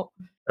 So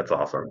That's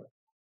awesome.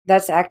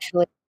 That's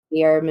actually,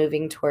 we are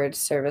moving towards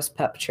service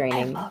pup I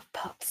training. love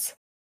pups.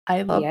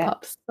 I love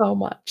pups so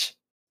much.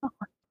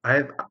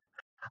 I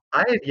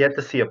have yet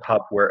to see a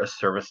pup wear a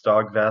service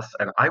dog vest,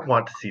 and I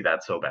want to see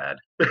that so bad.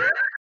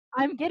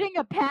 I'm getting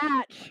a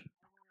patch.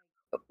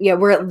 Yeah,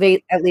 we're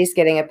at least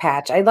getting a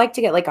patch. I'd like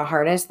to get like a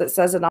harness that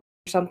says it on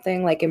or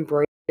something, like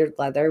embroidered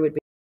leather would be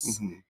nice.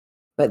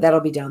 But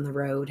that'll be down the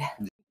road.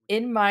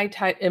 In my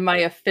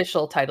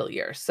official title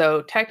year.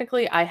 So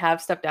technically I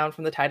have stepped down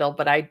from the title,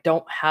 but I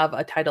don't have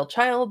a title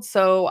child,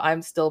 so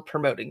I'm still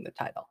promoting the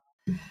title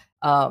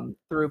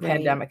through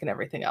pandemic and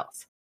everything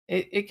else.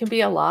 It can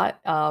be a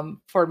lot.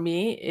 For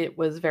me, it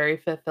was very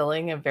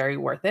fulfilling and very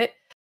worth it,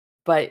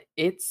 but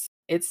it's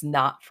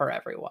not for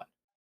everyone.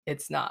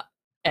 It's not.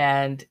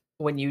 And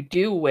when you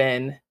do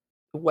win,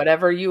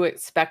 whatever you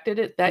expected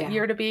it that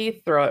year to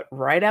be, throw it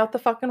right out the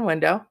fucking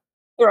window.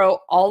 Throw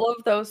all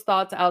of those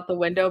thoughts out the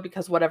window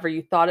because whatever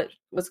you thought it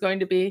was going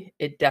to be,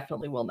 it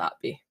definitely will not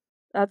be.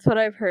 That's what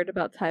I've heard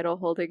about title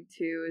holding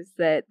too, is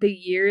that the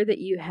year that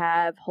you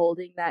have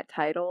holding that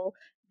title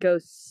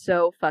goes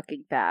so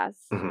fucking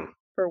fast,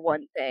 for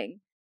one thing.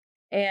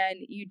 And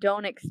you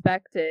don't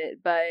expect it,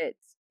 but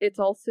it's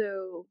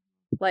also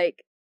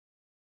like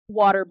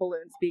water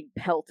balloons being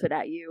pelted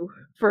at you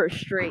for a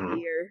straight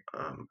year.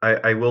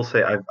 I will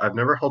say I've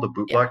never held a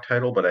Bootblack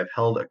title, but I've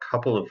held a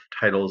couple of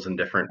titles in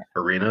different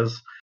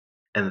arenas.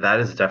 And that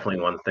is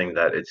definitely one thing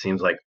that it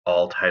seems like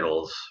all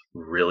titles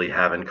really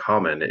have in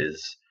common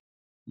is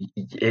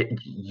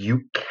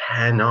you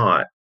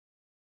cannot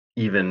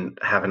even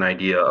have an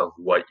idea of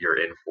what you're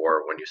in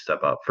for when you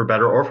step up, for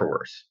better or for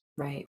worse.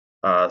 Right.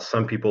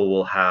 Some people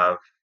will have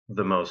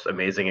the most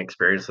amazing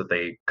experience that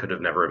they could have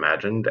never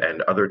imagined,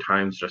 and other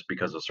times, just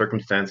because of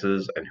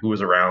circumstances and who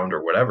was around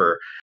or whatever,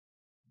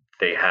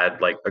 they had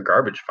like a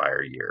garbage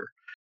fire year.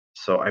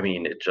 So I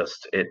mean,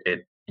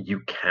 it you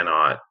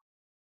cannot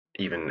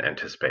even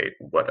anticipate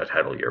what a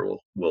title year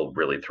will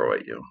really throw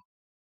at you.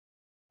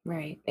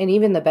 Right. And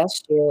even the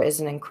best year is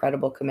an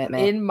incredible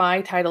commitment. In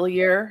my title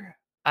year,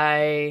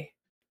 I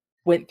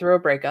went through a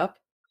breakup,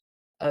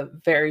 a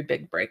very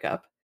big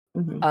breakup.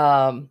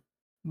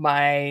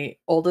 My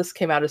oldest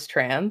came out as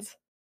trans.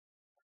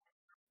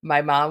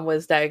 My mom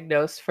was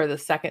diagnosed for the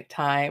second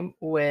time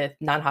with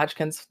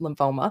non-Hodgkin's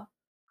lymphoma.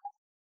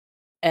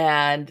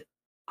 And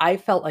I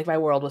felt like my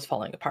world was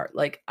falling apart.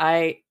 Like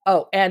and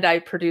I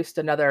produced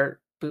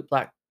another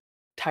Bootblack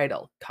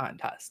title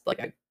contest. Like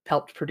I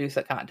helped produce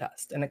a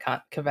contest in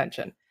a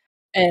convention.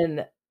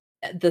 And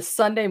the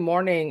Sunday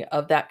morning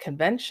of that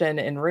convention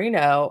in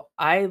Reno,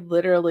 I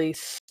literally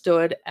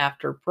stood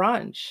after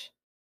brunch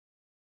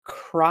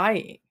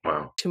crying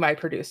to my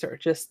producer,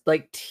 just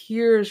like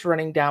tears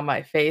running down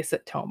my face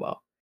at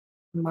Tomo.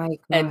 My God.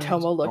 And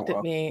Tomo looked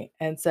at me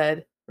and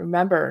said,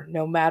 "Remember,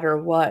 no matter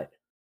what,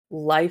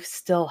 life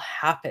still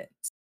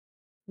happens.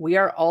 We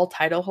are all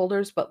title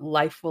holders, but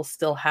life will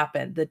still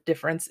happen. The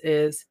difference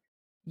is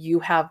you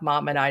have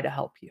mom and I to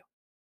help you."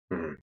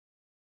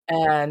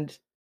 And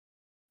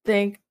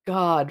thank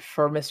God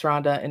for Miss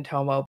Rhonda and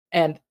Tomo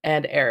and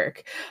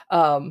Eric.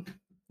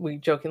 We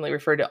jokingly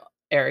refer to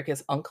Eric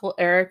as Uncle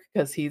Eric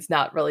because he's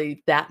not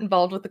really that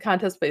involved with the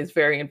contest, but he's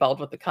very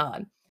involved with the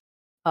con.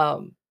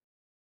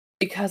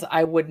 Because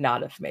I would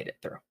not have made it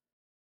through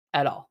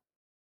at all.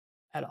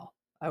 At all.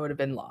 I would have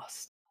been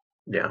lost.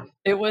 Yeah.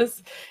 It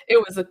was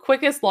the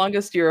quickest,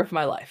 longest year of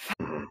my life.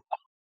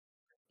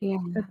 Yeah.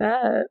 I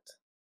bet.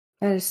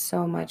 That is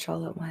so much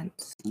all at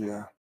once.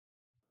 Yeah.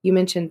 You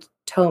mentioned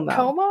Tomo.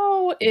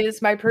 Tomo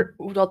is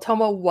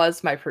Tomo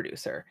was my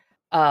producer.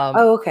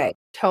 Okay.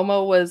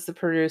 Tomo was the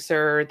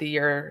producer the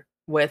year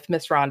with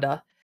Miss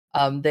Rhonda.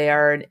 They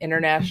are an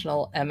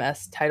international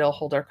MS title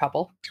holder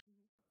couple.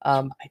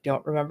 I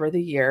don't remember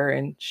the year,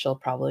 and she'll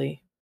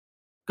probably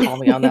call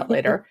me on that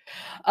later.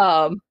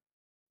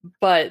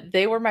 But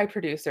they were my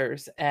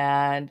producers,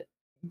 and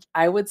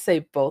I would say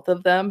both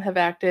of them have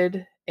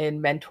acted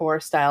in mentor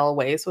style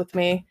ways with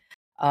me.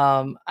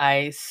 I'm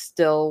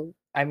their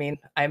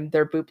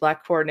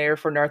Bootblack coordinator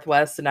for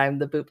Northwest, and I'm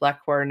the Bootblack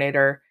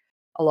coordinator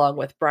along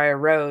with Briar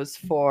Rose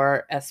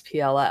for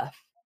SPLF.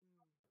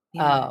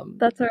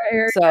 That's our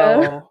area.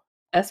 So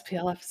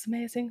SPLF is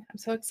amazing. I'm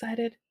so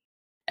excited.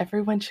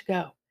 Everyone should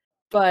go.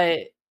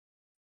 But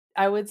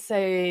I would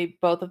say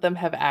both of them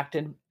have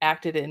acted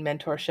in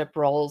mentorship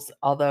roles,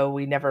 although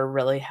we never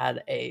really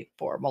had a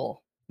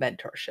formal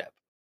mentorship.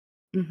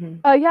 Yeah,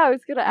 I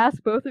was gonna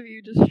ask both of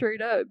you just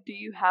straight up. Do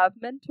you have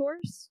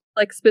mentors?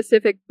 Like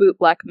specific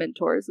Bootblack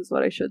mentors is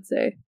what I should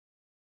say.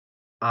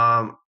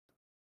 I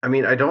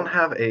mean, I don't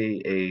have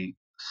a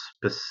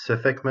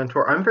specific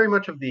mentor. I'm very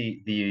much of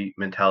the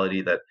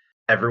mentality that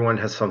everyone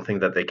has something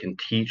that they can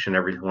teach and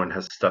everyone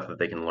has stuff that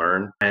they can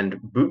learn. And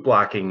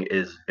bootblacking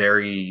is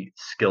very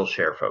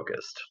Skillshare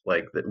focused.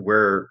 Like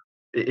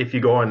if you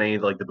go on any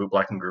like the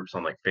bootblacking groups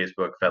on like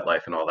Facebook,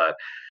 FetLife, and all that,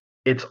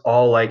 it's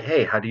all like,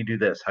 hey, how do you do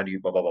this? How do you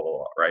blah blah blah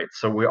blah, right?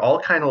 So we all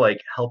kind of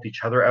like help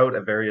each other out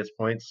at various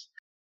points.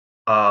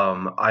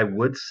 I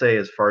would say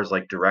as far as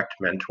like direct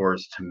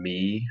mentors to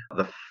me,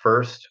 the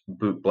first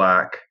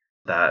Bootblack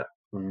that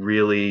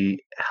really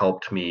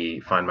helped me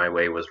find my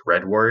way was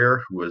Red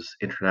Warrior, who was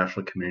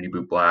International Community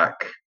Bootblack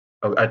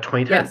at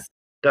 2010. Yes.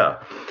 Duh.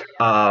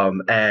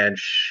 And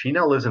she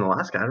now lives in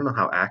Alaska. I don't know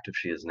how active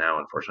she is now,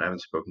 unfortunately. I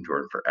haven't spoken to her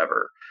in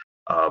forever.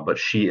 But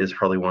she is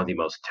probably one of the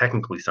most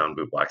technically sound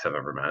Bootblacks I've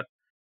ever met.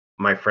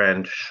 My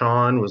friend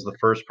Sean was the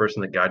first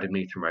person that guided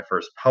me through my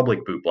first public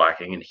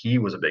bootblacking, and he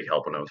was a big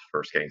help when I was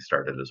first getting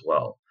started as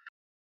well.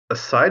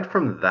 Aside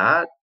from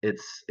that,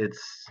 it's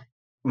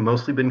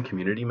mostly been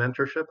community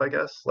mentorship, I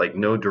guess. Like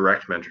no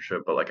direct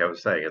mentorship, but like I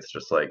was saying, it's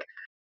just like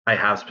I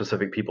have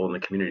specific people in the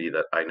community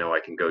that I know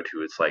I can go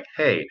to. It's like,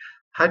 hey,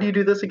 How do you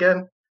do this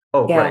again?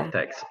 Oh, Yeah. right,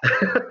 thanks.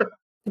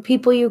 The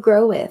people you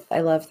grow with.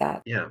 I love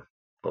that. Yeah,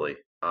 fully.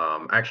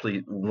 Actually,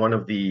 one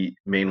of the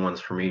main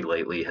ones for me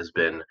lately has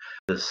been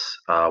this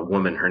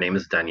woman. Her name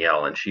is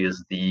Danielle, and she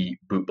is the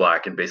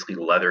bootblack and basically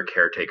leather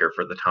caretaker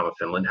for the Tom of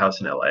Finland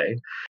house in LA.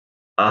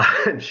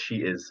 And she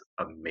is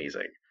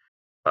amazing.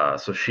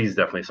 So she's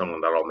definitely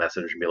someone that I'll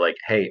message and be like,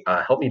 "Hey,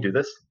 help me do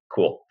this."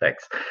 Cool,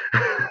 thanks.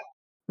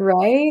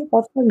 Right?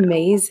 That's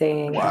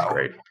amazing. She's Wow.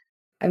 great.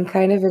 I'm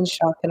kind of in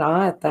shock and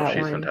awe at Oh, that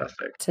she's one.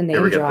 fantastic. To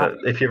name drop.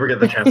 If you ever get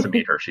the chance to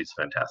meet her, she's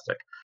fantastic.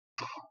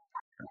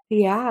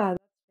 Yeah,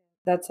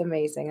 that's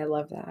amazing. I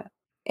love that.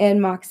 And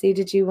Moxie,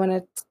 did you want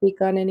to speak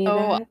on any of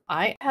So that?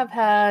 I have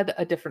had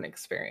a different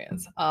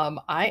experience.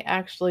 I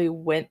actually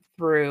went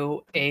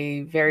through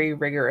a very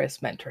rigorous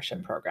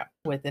mentorship program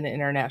with an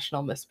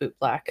international Miss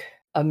Bootblack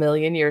a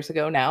million years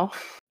ago now.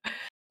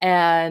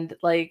 And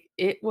like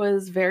it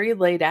was very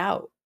laid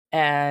out.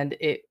 And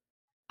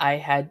I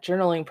had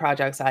journaling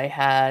projects, I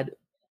had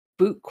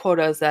boot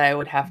quotas that I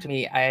would have to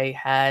meet. I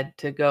had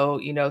to go,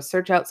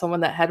 search out someone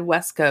that had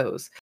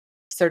Wescos,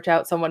 search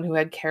out someone who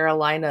had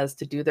Carolinas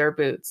to do their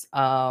boots.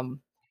 I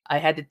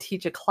had to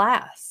teach a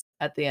class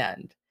at the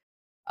end.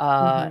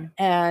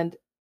 And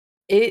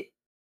it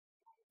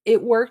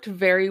worked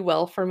very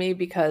well for me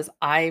because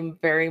I'm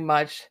very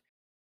much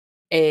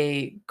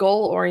a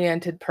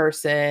goal-oriented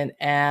person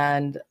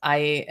and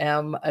I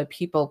am a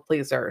people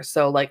pleaser.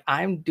 So like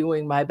I'm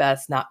doing my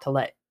best not to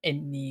let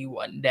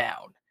anyone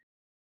down.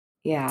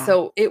 Yeah.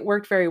 So it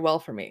worked very well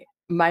for me.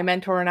 My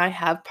mentor and I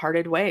have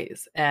parted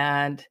ways,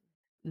 and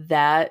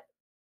that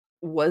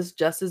was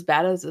just as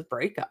bad as a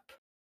breakup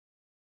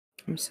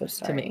I'm so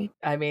to me. sorry.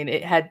 I mean,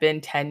 it had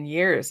been 10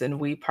 years and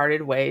we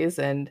parted ways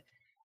and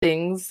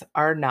things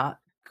are not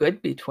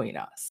good between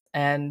us.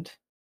 And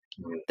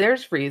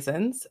there's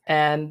reasons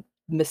and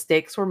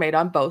mistakes were made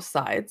on both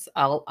sides.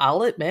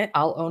 I'll admit,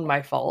 I'll own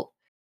my fault.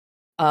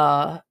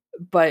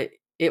 But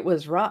it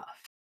was rough.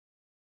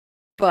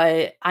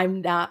 But I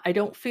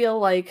don't feel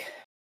like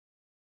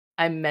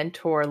I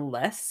mentor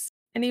less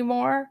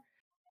anymore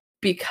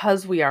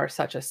because we are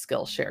such a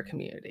Skillshare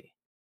community.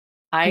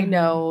 I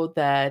know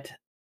that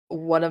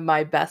one of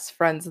my best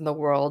friends in the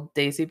world,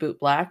 Daisy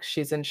Bootblack,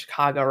 she's in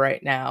Chicago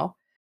right now.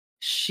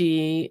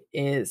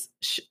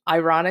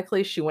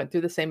 Ironically, she went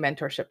through the same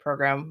mentorship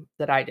program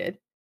that I did.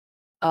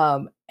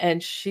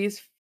 And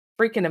she's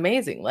freaking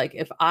amazing. Like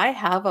if I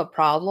have a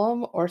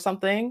problem or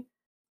something,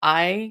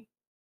 I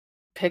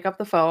pick up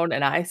the phone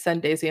and I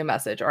send Daisy a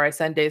message or I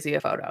send Daisy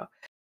a photo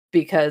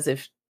because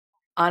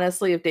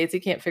honestly, if Daisy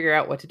can't figure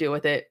out what to do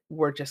with it,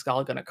 we're just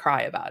all going to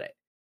cry about it.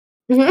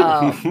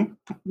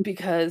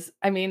 Because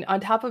I mean, on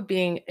top of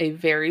being a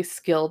very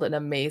skilled and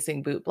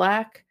amazing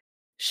bootblack,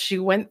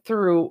 she's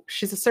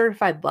a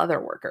certified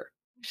leather worker.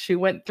 She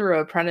went through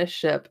an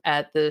apprenticeship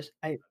at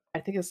I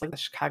think it's like the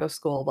Chicago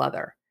School of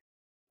Leather.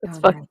 That's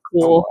Oh, fucking nice.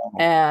 cool. Oh, wow.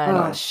 And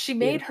Oh, she cute.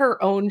 made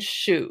her own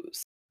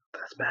shoes.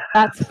 That's bad.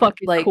 That's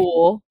fucking Like-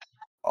 cool.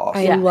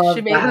 Awesome. I Yeah, love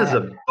she made That is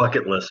that. a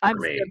bucket list for I'm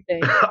me.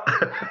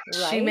 simping.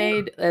 She Right?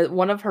 made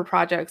one of her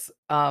projects,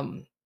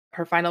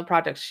 her final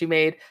projects, she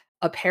made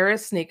a pair of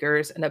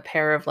sneakers and a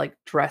pair of like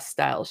dress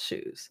style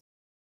shoes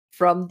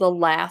from the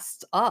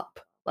last up.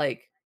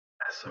 Like,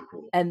 That's so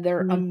cool. and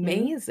they're Mhm.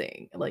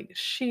 amazing. Like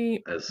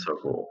That is so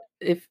cool.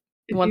 if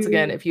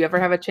you ever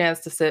have a chance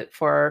to sit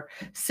for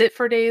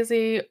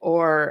Daisy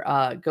or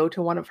go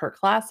to one of her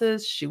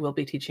classes, she will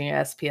be teaching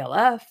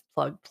SPLF,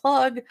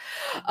 plug.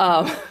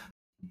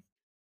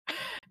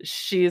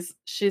 She's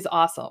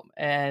awesome.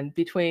 And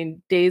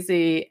between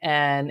Daisy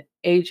and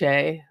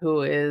AJ,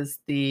 who is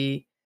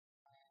the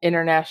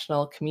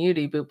International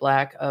Community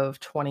Bootblack of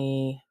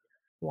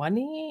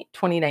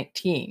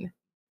 2019,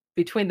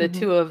 between the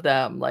two of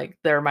them, like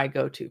they're my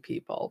go-to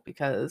people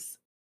because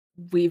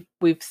we've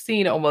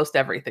seen almost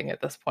everything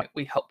at this point,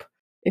 we hope.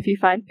 If you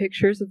find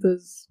pictures of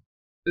those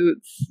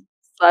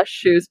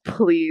boots/shoes,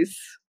 please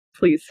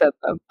send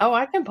them. Oh,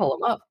 I can pull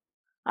them up.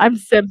 I'm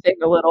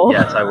simping a little.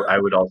 Yes, I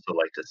would also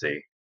like to see.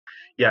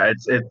 Yeah,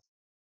 it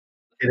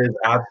is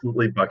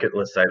absolutely bucket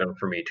list item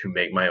for me to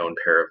make my own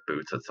pair of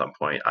boots at some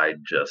point.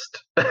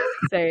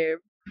 Same.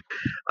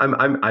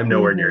 I'm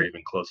nowhere near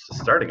even close to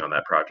starting on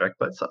that project,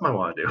 but it's something I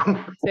want to do.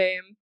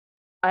 Same.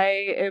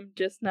 I am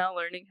just now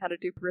learning how to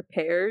do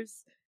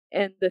repairs,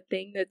 and the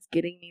thing that's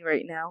getting me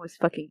right now is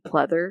fucking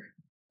pleather.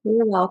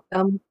 You're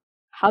welcome.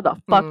 How the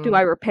fuck do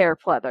I repair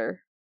pleather?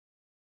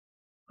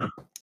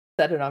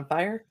 Set it on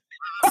fire.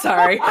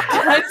 Sorry. Did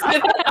I say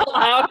that out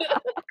loud?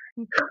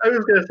 I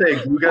was gonna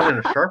say glue gun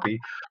and a Sharpie.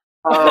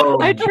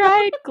 I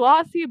tried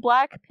glossy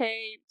black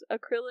paint,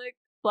 acrylic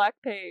black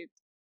paint,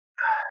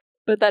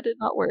 but that did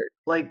not work.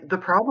 Like the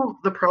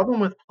problem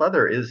with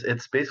pleather is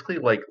it's basically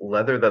like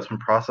leather that's been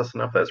processed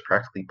enough that it's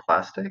practically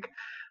plastic.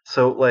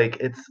 So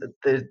like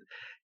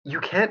you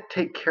can't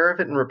take care of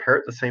it and repair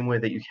it the same way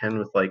that you can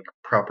with like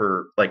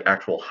proper like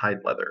actual hide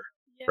leather,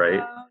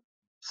 right?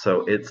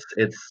 So it's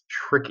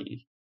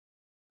tricky.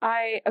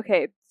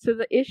 Okay, so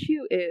the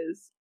issue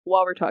is,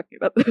 while we're talking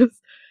about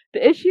this,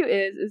 The issue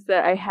is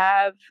that I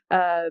have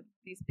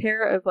these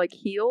pair of like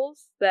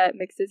heels that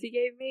McSissy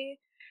gave me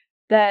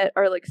that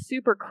are like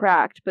super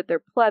cracked, but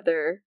they're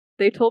pleather.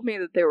 They told me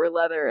that they were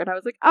leather, and I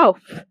was like, oh,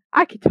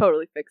 I could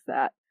totally fix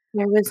that.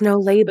 There was no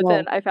label. But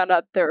then I found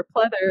out they were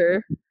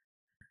pleather.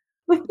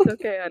 It's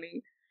okay,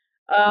 honey.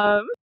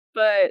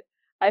 But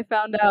I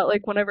found out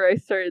like whenever I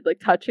started like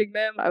touching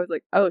them, I was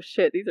like, oh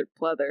shit, these are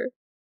pleather.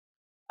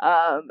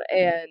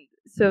 And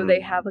so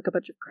they have like a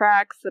bunch of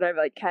cracks that I've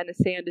like kind of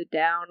sanded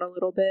down a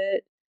little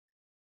bit.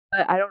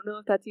 But I don't know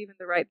if that's even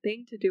the right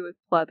thing to do with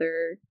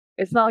pleather.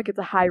 It's not like it's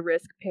a high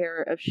risk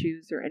pair of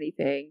shoes or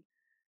anything.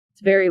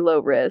 It's very low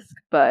risk,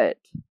 but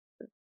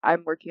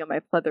I'm working on my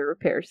pleather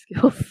repair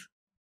skills.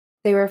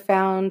 They were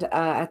found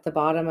at the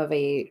bottom of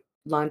a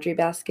laundry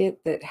basket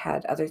that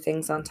had other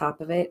things on top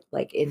of it,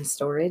 like in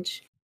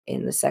storage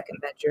in the second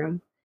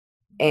bedroom.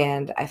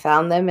 And I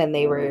found them, and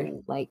they were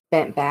like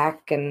bent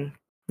back and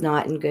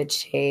not in good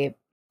shape.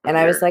 And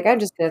I was like, I'm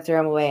just gonna throw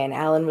them away. And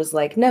Alan was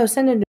like, no,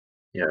 send them to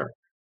me. Yeah.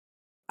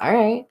 All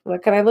right,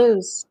 what can I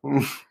lose?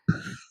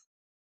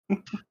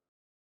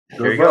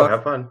 There you go.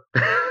 Have fun.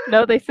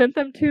 No, they sent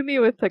them to me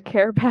with a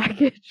care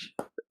package.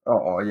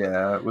 Oh,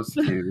 yeah, it was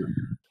cute.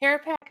 Care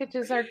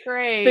packages are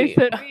great. They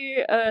sent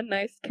me a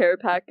nice care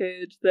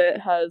package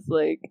that has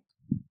like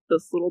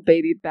this little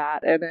baby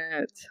bat in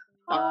it.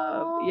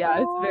 Yeah,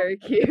 it's very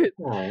cute.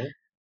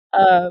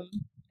 And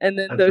then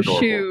That's those adorable.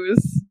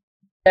 shoes.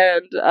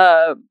 And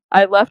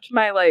I left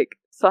my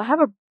so I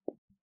have a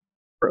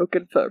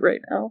broken foot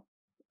right now.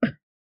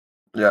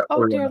 Yeah.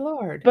 Oh dear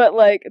Lord. But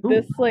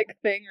this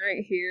thing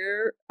right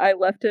here, I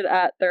left it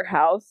at their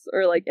house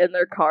or like in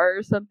their car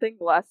or something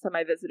the last time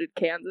I visited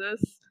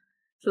Kansas.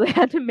 So they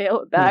had to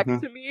mail it back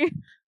to me.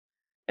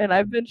 And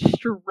I've been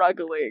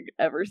struggling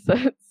ever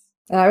since.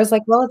 And I was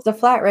like, well, it's a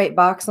flat rate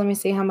box. Let me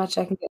see how much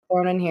I can get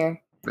thrown in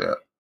here. Yeah.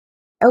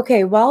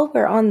 Okay, while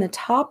we're on the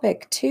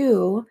topic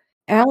too,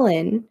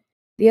 Alan,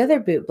 the other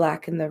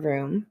bootblack in the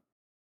room,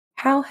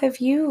 how have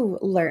you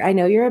learned? I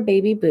know you're a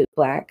baby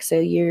bootblack, so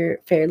you're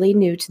fairly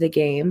new to the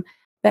game,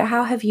 but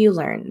how have you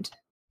learned?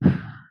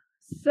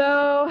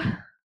 So,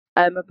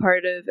 I'm a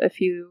part of a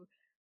few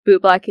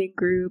bootblacking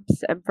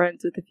groups. I'm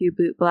friends with a few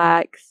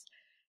bootblacks.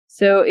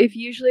 So, if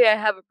usually I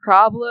have a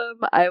problem,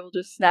 I will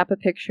just snap a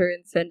picture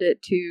and send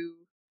it to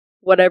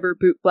whatever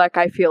bootblack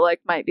I feel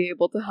like might be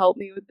able to help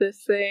me with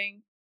this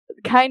thing.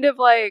 Kind of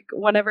like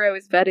whenever I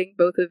was vetting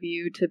both of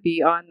you to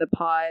be on the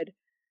pod,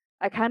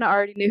 I kind of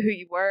already knew who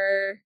you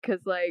were, because,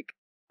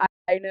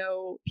 I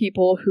know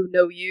people who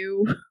know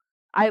you.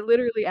 I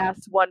literally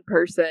asked one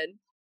person,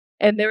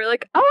 and they were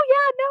like, oh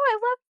yeah, no,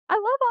 I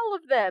love all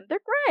of them. They're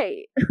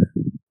great.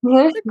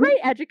 They're great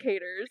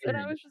educators. And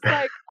I was just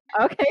like,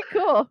 okay,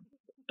 cool.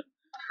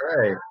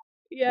 Right.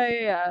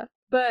 Yeah.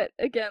 But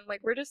again,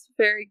 we're just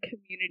very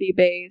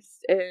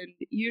community-based, and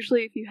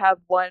usually if you have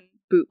one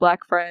bootblack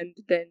friend,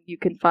 then you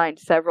can find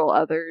several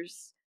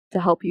others to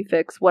help you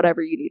fix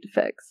whatever you need to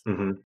fix.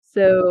 Mm-hmm.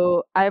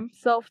 So I'm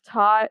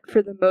self-taught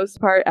for the most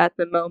part at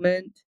the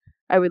moment.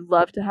 I would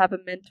love to have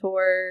a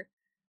mentor,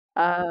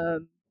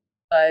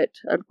 but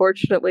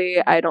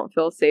unfortunately I don't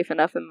feel safe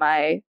enough in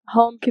my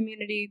home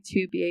community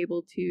to be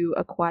able to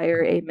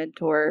acquire a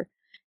mentor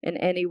in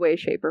any way,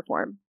 shape, or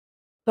form.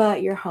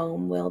 But your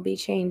home will be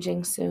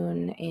changing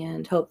soon,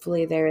 and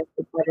hopefully there is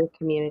a better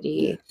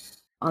community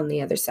on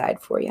the other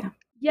side for you.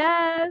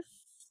 Yes!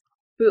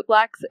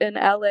 Bootblacks in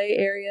LA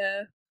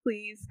area,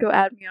 please go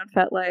add me on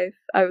FetLife.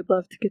 I would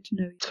love to get to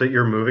know you. So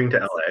you're moving to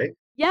LA?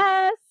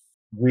 Yes!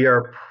 We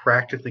are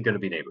practically going to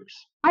be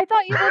neighbors. I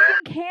thought you lived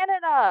in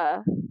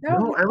Canada.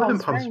 No, I live in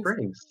Palm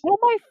Springs. Oh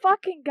my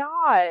fucking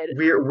god!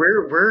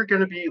 We're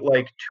going to be 2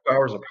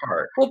 hours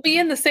apart. We'll be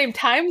in the same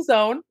time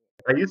zone.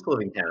 I used to live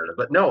in Canada,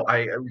 but no,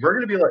 we're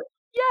going to be Yeah!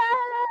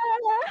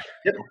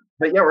 Yep.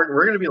 But yeah,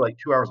 we're going to be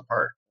 2 hours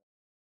apart.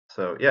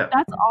 So yeah.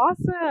 That's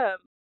awesome.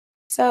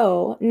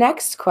 So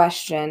next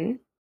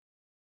question.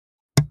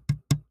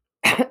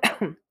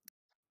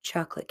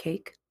 Chocolate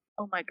cake.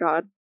 Oh my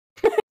god.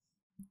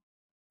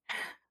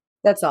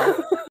 That's all.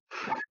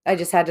 I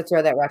just had to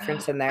throw that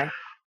reference in there.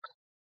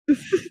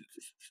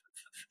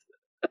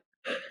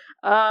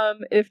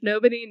 If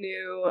nobody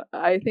knew,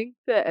 I think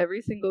that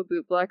every single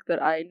bootblack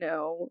that I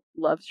know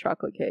loves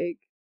chocolate cake.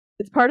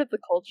 It's part of the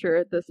culture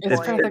at this point.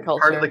 It's part of the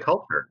culture. Part of the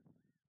culture.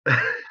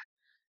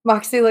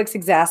 Moxie looks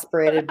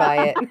exasperated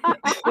by it.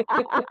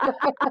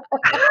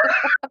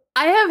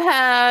 I have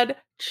had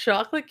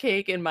chocolate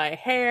cake in my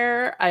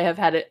hair. I have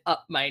had it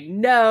up my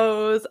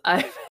nose.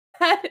 I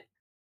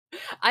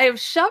have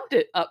shoved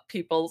it up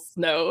people's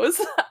nose.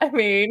 I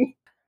mean,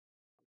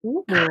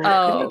 Ooh, good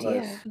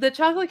idea. the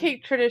chocolate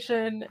cake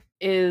tradition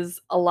is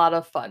a lot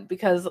of fun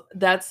because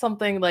that's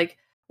something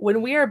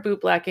when we are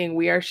bootblacking,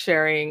 we are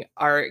sharing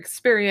our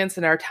experience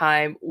and our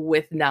time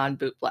with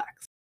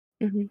non-bootblacks.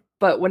 Mm-hmm.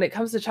 But when it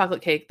comes to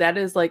chocolate cake, that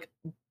is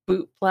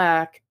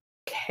bootblack,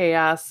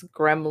 chaos,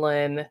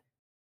 gremlin,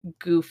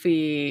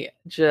 goofy,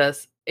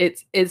 just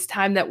it's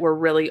time that we're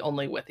really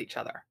only with each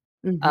other.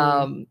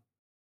 Mm-hmm.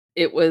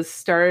 It was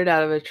started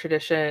out of a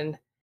tradition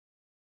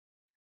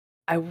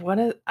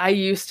I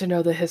used to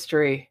know the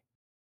history.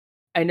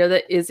 I know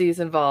that Izzy's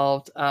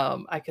involved.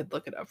 I could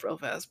look it up real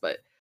fast, but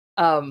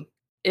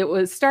it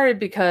was started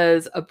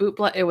because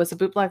it was a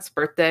Bootblack's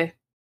birthday,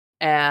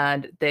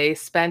 and they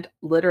spent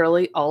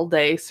literally all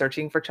day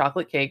searching for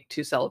chocolate cake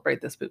to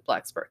celebrate this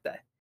Bootblack's birthday.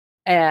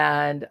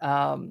 And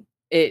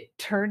it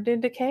turned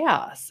into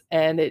chaos,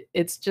 and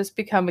it's just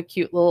become a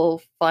cute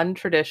little fun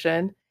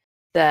tradition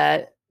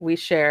that we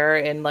share.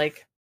 And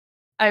like,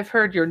 I've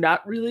heard you're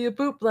not really a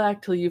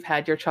Bootblack till you've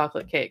had your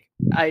chocolate cake.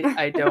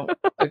 I don't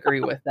agree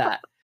with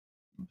that,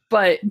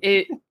 but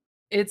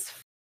it's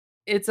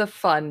a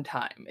fun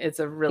time. It's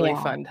a really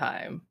fun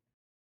time.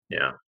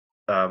 Yeah.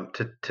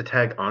 To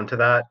tag onto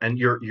that, and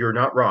you're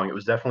not wrong. It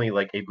was definitely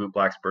like a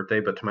Bootblack's birthday,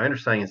 but to my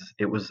understanding,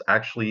 it was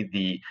actually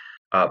the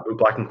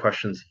Bootblack in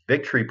question's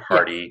victory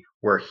party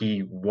where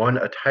he won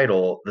a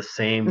title the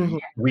same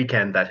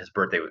weekend that his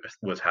birthday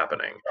was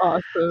happening.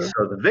 Awesome.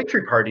 So the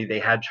victory party, they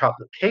had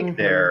chocolate cake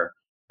there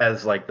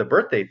as like the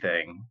birthday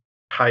thing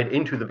tied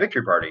into the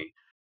victory party,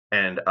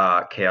 and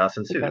chaos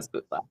ensued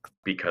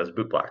because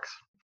Bootblacks.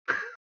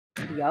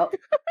 Yep.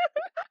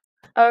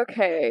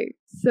 Okay,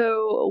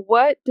 so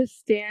what does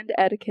stand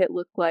etiquette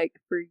look like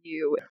for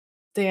you?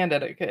 Stand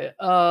etiquette.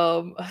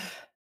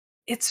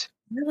 It's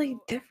really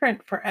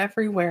different for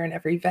everywhere and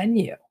every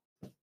venue.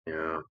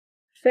 Yeah.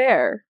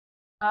 Fair.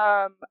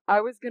 I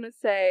was gonna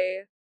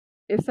say,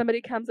 if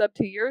somebody comes up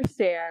to your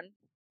stand,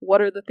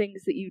 what are the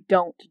things that you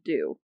don't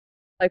do?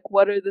 Like,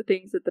 what are the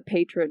things that the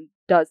patron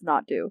does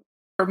not do?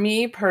 For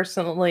me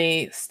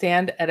personally,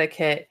 stand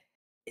etiquette,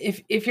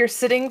 if you're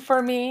sitting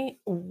for me,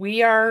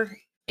 we are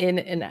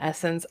in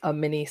essence a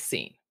mini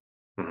scene.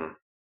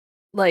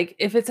 Like,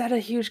 if it's at a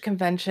huge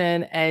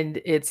convention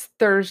and it's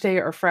Thursday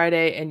or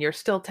Friday and you're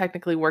still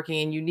technically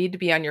working and you need to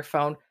be on your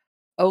phone,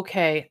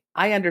 okay,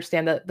 I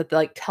understand that, but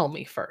like, tell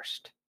me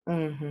first.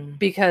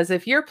 Because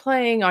if you're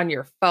playing on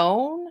your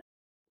phone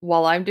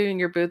while I'm doing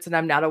your boots and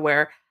I'm not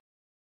aware,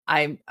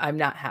 I'm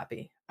not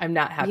happy. I'm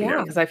not happy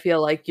because I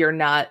feel like you're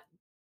not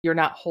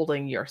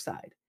holding your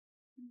side.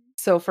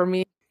 So for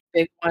me,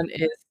 big one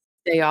is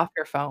stay off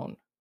your phone.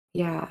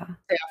 Yeah.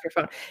 Stay off your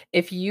phone.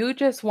 If you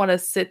just want to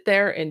sit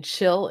there and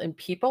chill and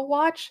people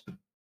watch,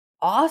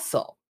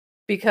 awesome.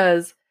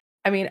 Because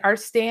I mean, our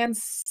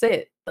stands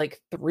sit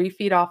like 3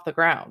 feet off the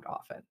ground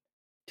often,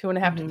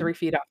 2.5 to 3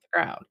 feet off the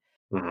ground.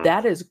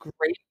 That is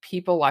great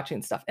people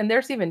watching stuff. And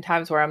there's even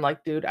times where I'm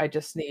like, dude, I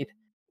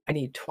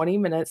need 20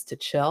 minutes to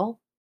chill.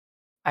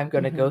 I'm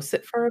gonna go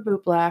sit for a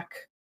Bootblack.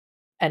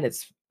 And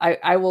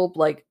I will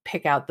like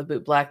pick out the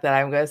Bootblack that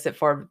I'm gonna sit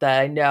for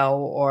that I know,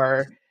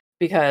 or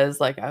because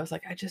like I was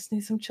like, I just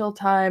need some chill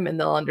time, and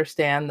they'll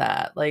understand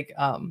that. Like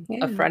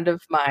a friend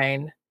of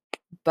mine,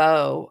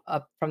 Bo,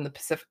 up from the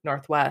Pacific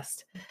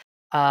Northwest,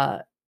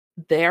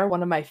 they're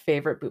one of my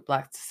favorite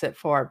Bootblacks to sit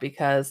for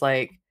because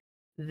like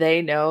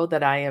they know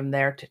that I am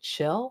there to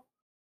chill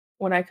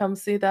when I come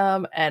see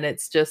them, and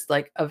it's just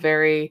like a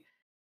very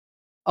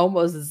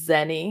almost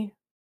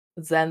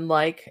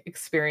zen-like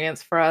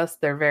experience for us.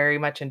 They're very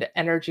much into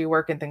energy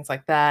work and things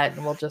like that,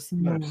 and we'll just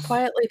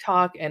quietly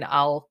talk, and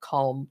I'll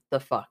calm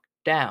the fuck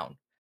down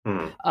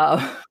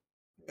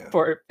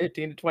for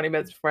 15 to 20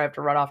 minutes before I have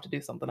to run off to do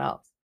something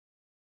else.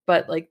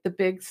 But like the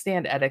big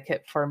stand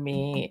etiquette for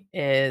me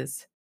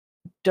is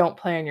don't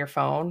play on your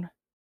phone,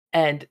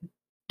 and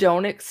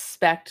don't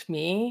expect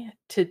me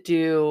to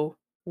do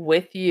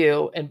with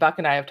you, and Buck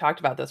and I have talked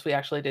about this. We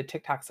actually did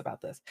TikToks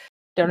about this.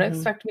 Don't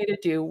expect me to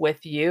do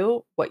with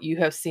you what you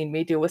have seen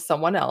me do with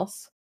someone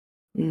else,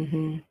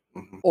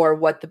 or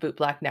what the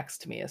Bootblack next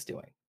to me is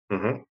doing.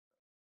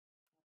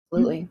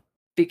 Absolutely.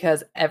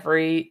 Because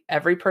every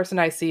person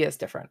I see is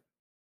different.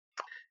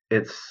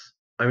 It's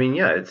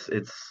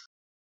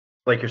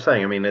like you're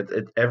saying. I mean,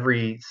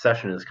 every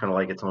session is kind of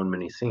like its own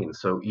mini scene.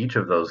 So each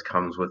of those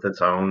comes with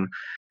its own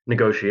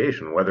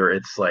negotiation, whether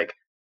it's like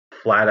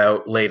flat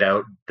out laid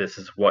out, this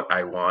is what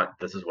I want,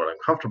 this is what I'm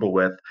comfortable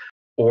with,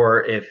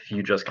 or if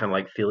you just kind of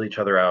like feel each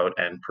other out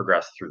and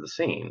progress through the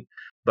scene.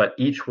 But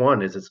each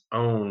one is its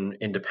own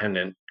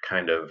independent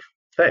kind of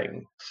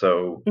thing.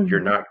 So you're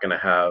not going to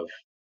have.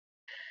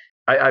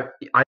 I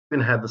even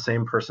had the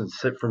same person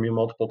sit for me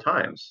multiple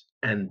times,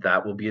 and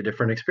that will be a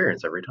different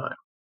experience every time,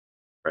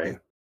 right?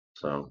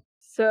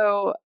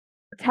 So,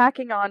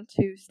 tacking on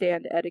to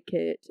stand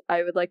etiquette,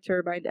 I would like to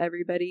remind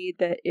everybody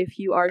that if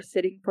you are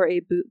sitting for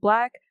a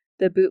Bootblack,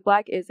 the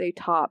Bootblack is a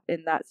top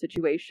in that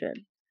situation.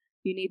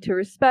 You need to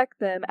respect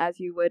them as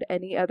you would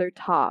any other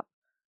top.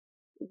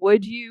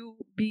 Would you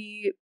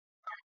be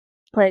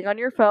playing on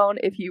your phone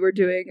if you were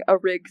doing a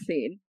rig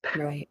scene?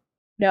 Right.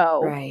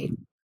 No. Right.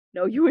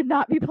 No, you would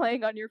not be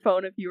playing on your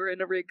phone if you were in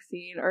a rig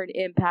scene or an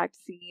impact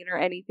scene or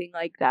anything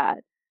like that.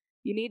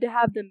 You need to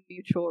have the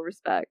mutual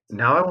respect.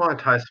 Now I want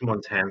to tie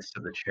someone's hands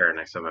to the chair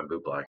next time I'm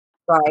Bootblack.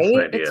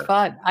 Right? It's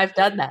fun. I've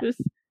done that.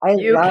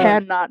 You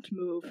cannot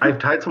move. I've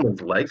tied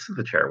someone's legs to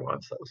the chair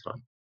once. That was fun.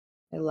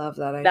 I love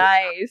that idea.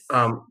 Nice.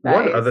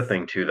 One other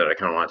thing too that I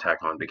kind of want to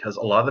tack on, because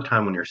a lot of the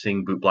time when you're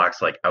seeing Bootblacks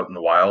like out in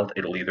the wild,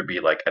 it'll either be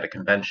like at a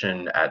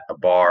convention, at a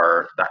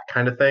bar, that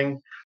kind of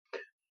thing.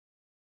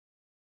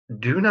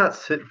 Do not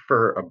sit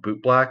for a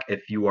bootblack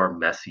if you are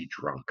messy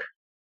drunk.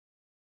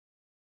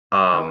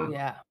 Oh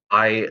yeah.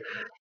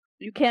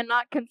 You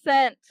cannot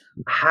consent.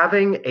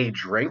 Having a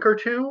drink or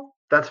two,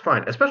 that's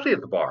fine, especially at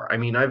the bar. I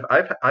mean, I've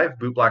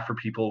bootblacked for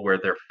people where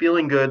they're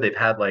feeling good, they've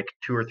had like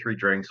 2 or 3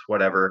 drinks,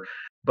 whatever,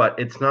 but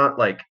it's not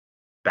like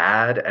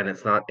bad and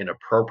it's not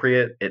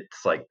inappropriate.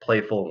 It's like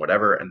playful and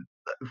whatever. And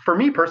for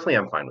me personally,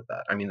 I'm fine with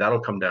that. I mean,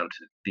 that'll come down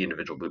to the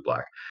individual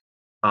bootblack.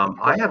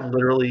 I have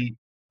literally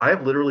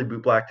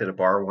bootblacked at a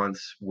bar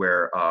once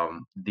where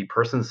the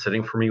person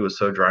sitting for me was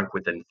so drunk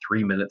within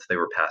 3 minutes they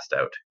were passed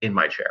out in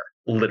my chair,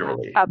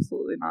 literally.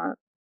 Absolutely not.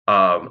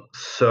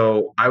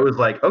 So I was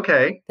like,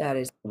 okay, That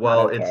is not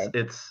well, okay.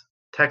 it's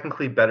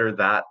technically better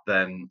that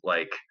than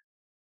like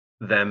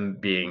them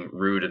being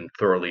rude and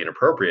thoroughly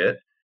inappropriate.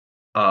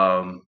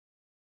 Um,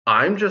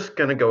 I'm just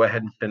gonna go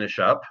ahead and finish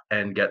up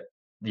and get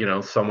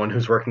someone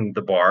who's working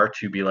the bar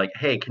to be like,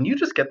 hey, can you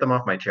just get them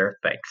off my chair?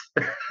 Thanks.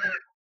 But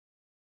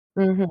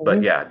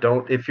Mhm. yeah,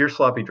 don't if you're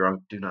sloppy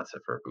drunk, do not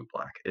sit for a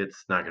bootblack.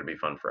 It's not gonna be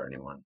fun for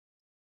anyone.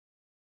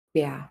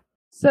 Yeah.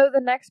 So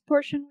the next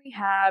portion we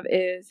have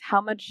is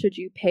how much should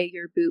you pay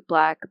your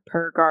bootblack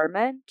per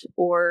garment,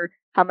 or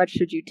how much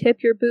should you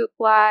tip your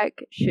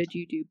bootblack? Should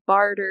you do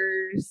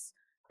barters?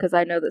 Because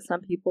I know that some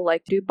people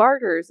like to do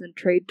barters and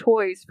trade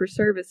toys for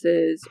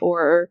services,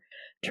 or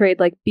trade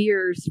like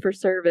beers for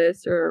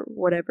service, or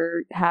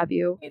whatever have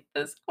you. I hate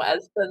this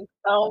question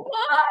so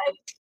much.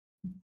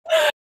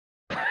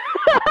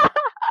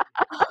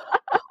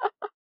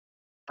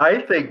 I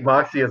think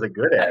Moxie has a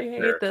good I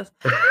answer. hate this.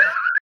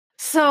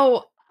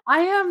 So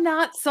I am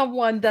not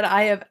someone that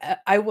I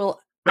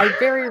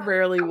very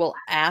rarely will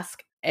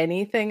ask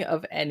anything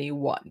of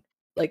anyone.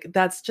 Like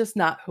that's just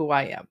not who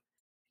I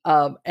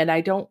am. And I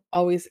don't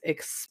always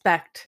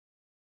expect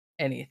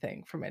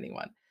anything from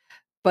anyone.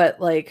 But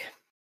like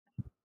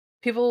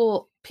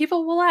people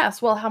will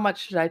ask, well, how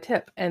much should I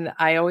tip? And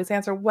I always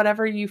answer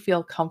whatever you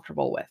feel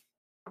comfortable with.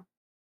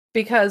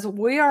 Because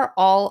we are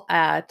all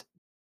at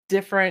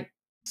different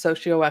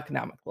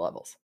socioeconomic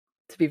levels,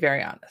 to be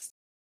very honest.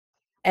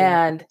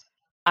 Yeah. And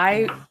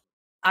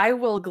I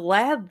will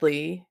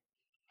gladly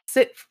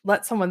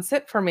let someone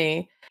sit for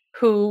me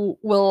who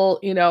will,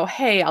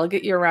 hey, I'll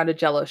get you around to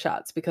Jello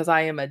shots because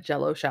I am a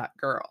Jello shot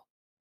girl.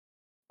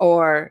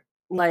 Or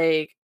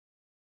like,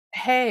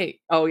 hey,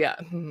 oh yeah,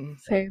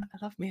 Same. I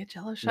love me a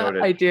Jello shot.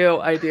 Noted. I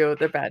do.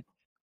 They're bad.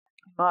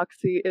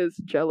 Moxie is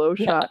Jello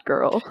Yeah. shot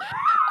girl.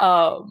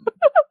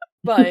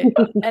 But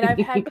and I've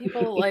had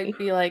people like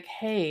be like,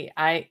 hey,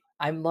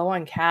 I'm low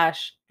on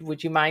cash.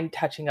 Would you mind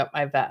touching up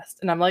my vest?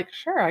 And I'm like,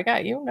 sure, I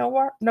got you.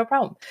 No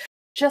problem.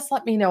 Just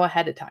let me know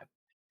ahead of time.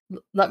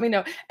 Let me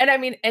know. And I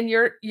mean, and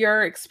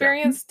your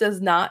experience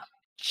does not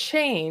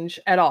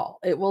change at all.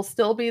 It will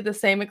still be the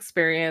same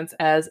experience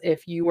as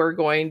if you were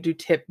going to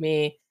tip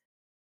me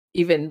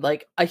even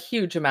like a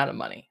huge amount of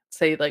money,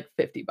 say like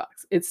 $50.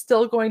 It's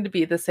still going to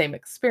be the same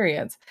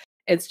experience.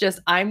 It's just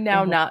I'm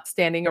now not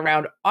standing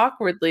around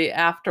awkwardly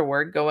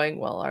afterward going,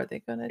 well, are they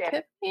going to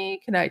tip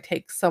me? Can I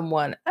take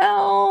someone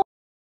else?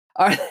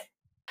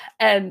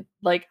 And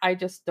like I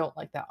just don't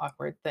like that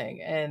awkward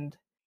thing, and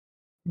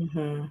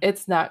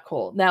it's not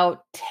cool.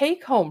 Now,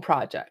 take home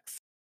projects.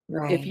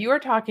 Right. If you are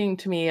talking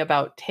to me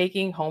about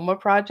taking home a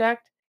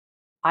project,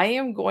 I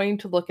am going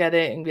to look at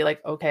it and be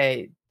like,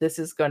 okay, this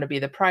is going to be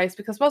the price,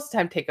 because most of the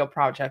time take-home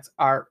projects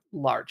are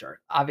larger.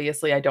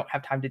 Obviously, I don't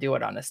have time to do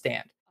it on a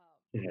stand.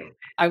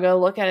 I'm going to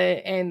look at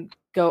it and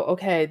go,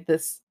 okay,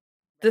 this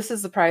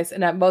is the price.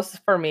 And at most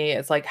for me,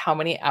 it's like, how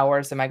many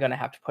hours am I going to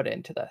have to put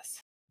into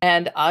this?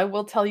 And I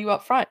will tell you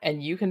up front,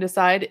 and you can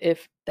decide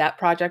if that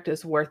project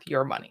is worth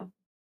your money.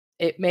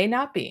 It may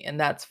not be, and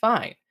that's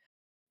fine.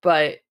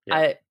 But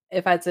if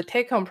it's a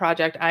take-home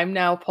project, I'm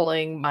now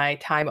pulling my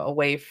time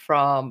away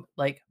from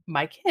like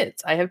my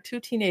kids. I have 2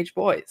 teenage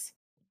boys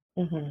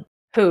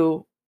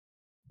who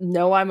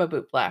know I'm a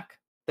bootblack.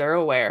 They're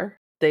aware.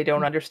 They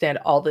don't understand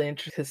all the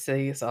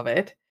intricacies of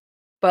it.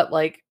 But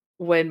like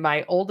when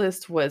my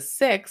oldest was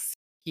 6,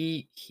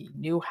 he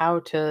knew how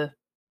to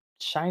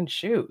shine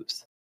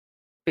shoes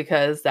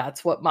because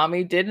that's what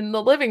mommy did in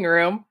the living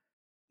room.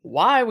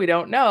 Why, we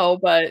don't know,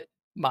 but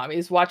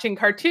mommy's watching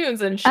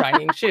cartoons and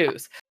shining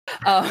shoes.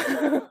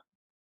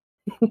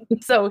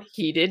 So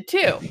he did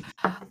too.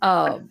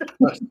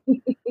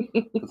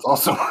 It's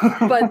awesome.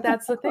 But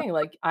that's the thing.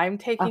 Like I'm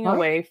taking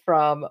away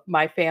from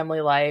my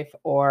family life,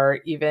 or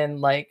even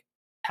like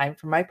time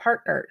from my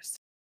partners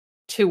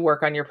to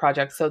work on your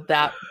project. So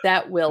that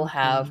will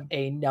have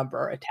a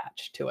number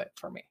attached to it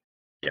for me.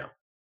 Yeah.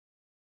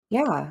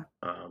 Yeah.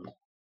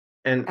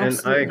 And I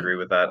Absolutely. agree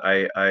with that.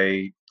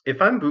 I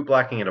if I'm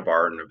bootblacking at a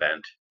bar or an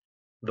event,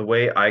 the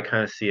way I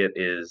kind of see it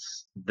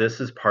is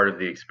this is part of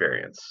the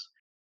experience.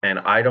 And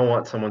I don't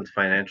want someone's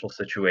financial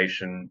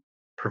situation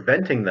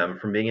preventing them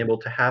from being able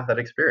to have that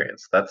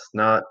experience. That's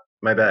not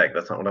my bag.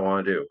 That's not what I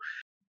want to do.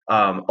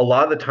 A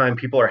lot of the time,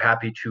 people are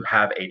happy to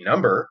have a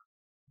number.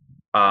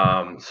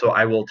 So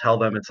I will tell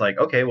them it's like,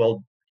 okay,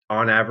 well,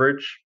 on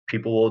average,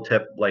 people will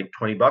tip like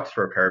 $20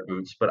 for a pair of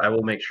boots, but I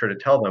will make sure to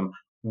tell them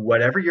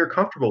whatever you're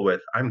comfortable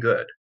with, I'm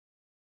good.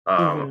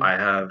 Mhm. I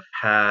have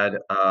had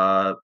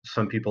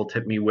some people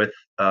tip me with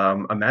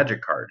a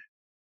Magic card,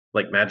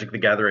 like Magic the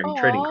Gathering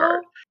trading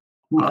card,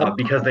 Aw.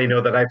 because they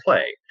know that I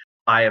play.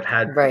 I have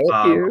had Right.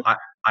 Cute.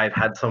 I've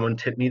had someone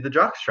tip me the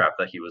jockstrap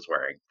that he was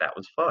wearing. That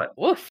was fun.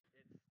 Woof.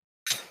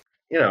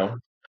 You know,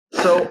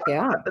 so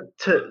Yeah.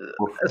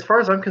 as far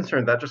as I'm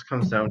concerned, that just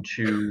comes down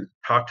to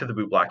talk to the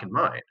bootblack in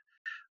mind.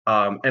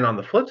 And on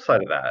the flip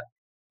side of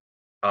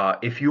that,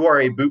 if you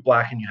are a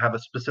bootblack and you have a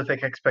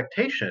specific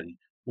expectation,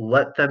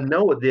 let them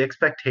know what the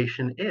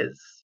expectation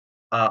is.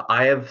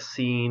 I have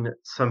seen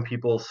some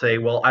people say,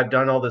 "Well, I've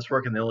done all this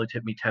work and they only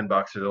tip me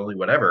 $10 or they only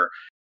whatever."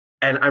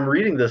 And I'm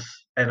reading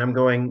this and I'm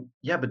going,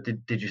 "Yeah, but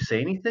did you say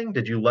anything?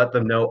 Did you let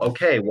them know?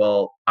 Okay,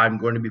 well, I'm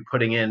going to be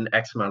putting in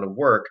X amount of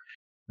work.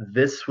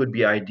 This would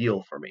be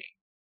ideal for me."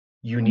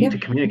 You need Yeah. to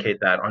communicate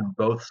that on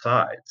both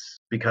sides,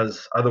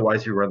 because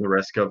otherwise you run the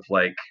risk of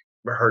like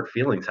hurt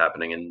feelings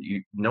happening, and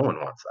no one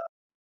wants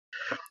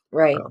that.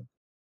 Right. So,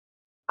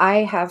 I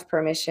have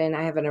permission.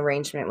 I have an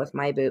arrangement with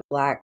my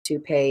bootblack to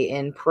pay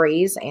in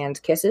praise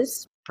and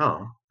kisses.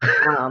 oh,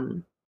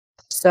 Um,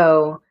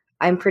 so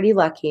I'm pretty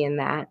lucky in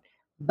that.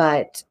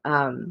 But of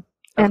And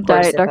course,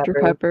 Diet if Dr.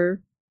 ever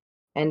Pepper.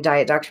 and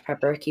Diet Dr.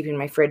 Pepper, keeping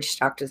my fridge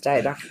stocked with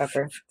Diet Dr.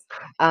 Pepper.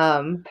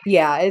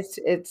 Yeah, it's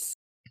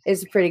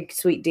a pretty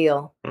sweet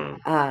deal.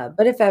 mm,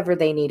 But if ever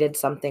they needed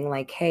something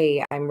like,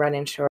 hey, I'm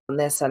running short on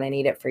this and I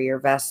need it for your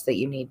vest that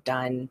you need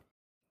done,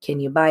 can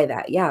you buy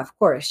that? Yeah, of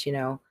course.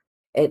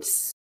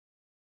 It's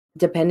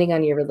depending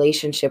on your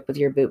relationship with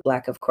your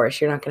bootblack, of course.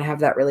 You're not going to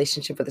have that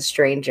relationship with a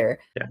stranger.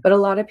 yeah. But a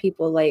lot of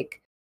people,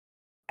 like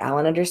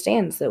Alan,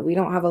 understands that we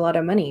don't have a lot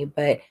of money,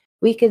 but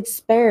we could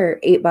spare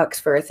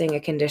 $8 for a thing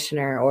of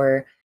conditioner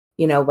or,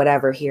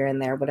 whatever here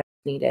and there, whatever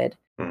needed.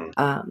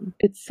 Mm.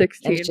 It's And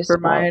 16 it's just for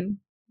about, mine.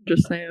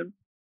 Just saying.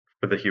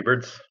 With the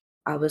Huberts,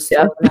 I was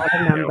Yeah. thrown out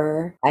a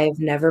number. I have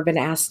never been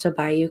asked to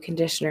buy you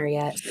conditioner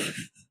yet.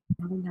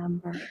 Not a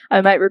number. I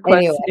might request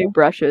Anyway. new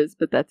brushes,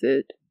 but that's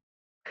it.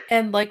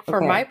 And like for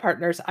Okay. my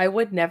partners, I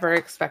would never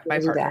expect my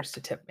We'll do that. partners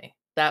to tip me.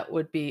 That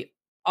would be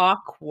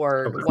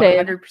awkward, Same.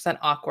 100%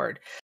 awkward.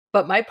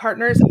 But my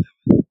partners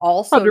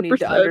also need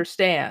to 100%.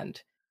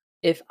 understand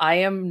if I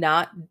am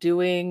not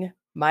doing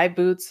my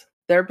boots,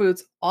 their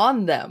boots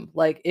on them.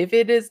 Like if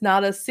it is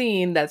not a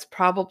scene that's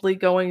probably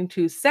going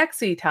to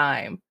sexy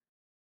time,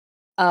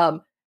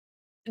 the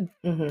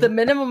Mhm.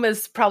 minimum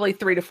is probably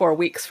 3 to 4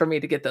 weeks for me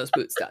to get those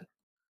boots done.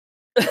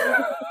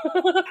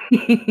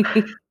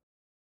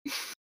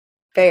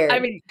 Fair. I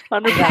mean,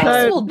 100%.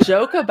 Hex will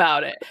joke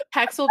about it.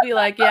 Hex will be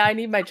like, "Yeah, I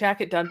need my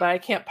jacket done, but I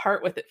can't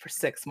part with it for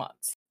 6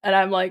 months." And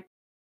I'm like,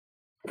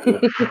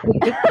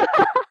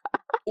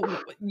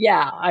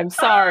 "Yeah, I'm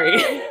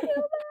sorry."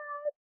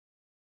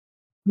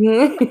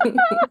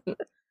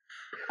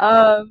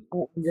 I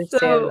understand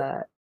So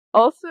that.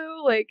 also,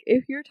 like,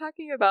 if you're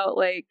talking about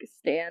like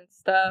stand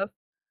stuff,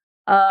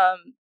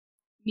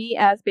 me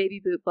as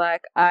Baby Bootblack,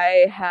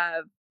 I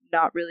have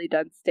not really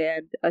done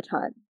stand a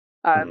ton.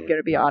 I'm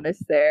gonna be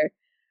honest there.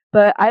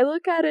 But I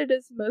look at it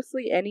as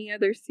mostly any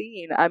other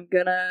scene. I'm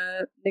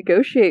gonna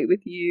negotiate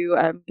with you.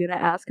 I'm gonna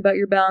ask about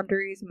your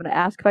boundaries. I'm gonna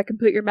ask if I can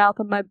put your mouth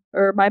on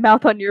my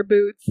mouth on your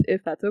boots,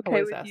 if that's okay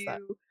Always with ask you. that.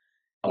 You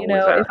Always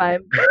know, if ask.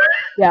 I'm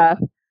yeah.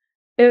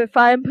 If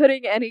I'm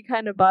putting any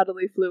kind of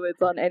bodily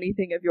fluids on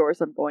anything of yours,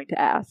 I'm going to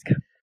ask.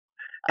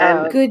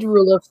 And Good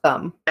rule of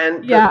thumb.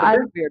 and Yeah, the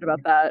I'm weird about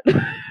that.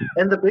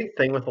 and the big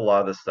thing with a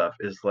lot of this stuff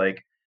is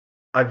like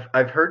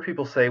I've heard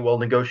people say, well,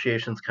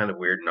 negotiation's kind of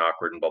weird and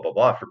awkward and blah blah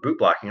blah for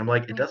bootblacking. I'm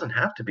like, it doesn't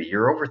have to be.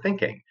 You're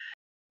overthinking.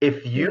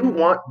 If you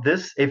want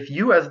this, if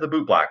you as the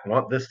bootblack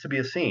want this to be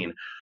a scene,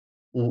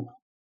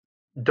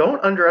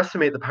 don't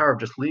underestimate the power of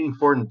just leaning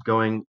forward and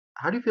going,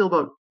 how do you feel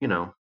about,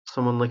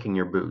 someone licking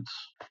your boots?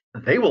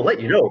 They will let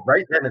you know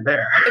right then and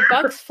there. If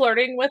Buck's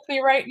flirting with me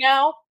right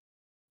now,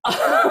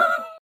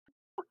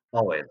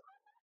 Always.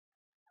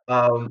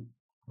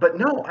 But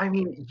no, I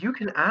mean, you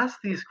can ask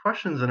these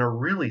questions in a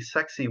really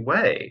sexy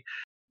way.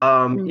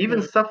 Even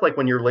Mhm. stuff like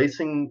when you're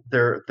lacing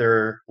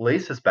their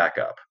laces back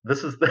up.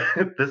 This is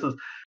this is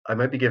I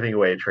might be giving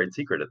away a trade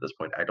secret at this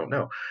point. I don't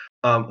know.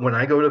 When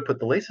I go to put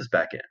the laces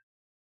back in,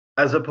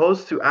 as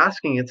opposed to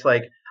asking, it's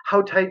like,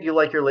 how tight do you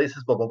like your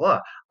laces? Blah blah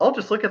blah. I'll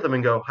just look at them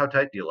and go, how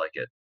tight do you like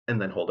it?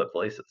 And then hold up the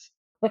laces.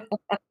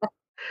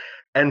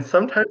 And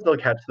sometimes they'll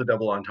catch the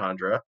double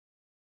entendre,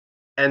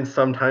 and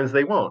sometimes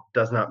they won't.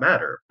 Does not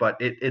matter. But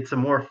it's a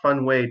more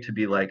fun way to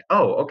be like,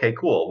 oh, okay,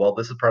 cool. Well,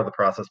 this is part of the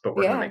process, but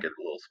we're gonna Yeah. make it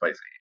a little spicy.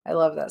 I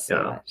love that so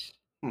You know? much.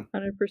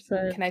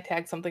 100%. can I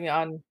tag something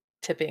on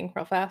tipping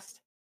real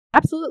fast?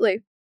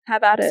 Absolutely.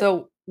 Have at it.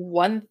 So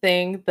one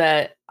thing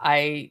that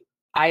I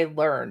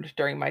learned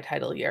during my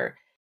title year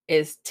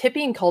is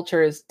tipping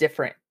culture is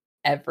different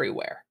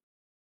everywhere.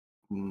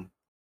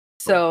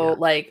 So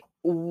like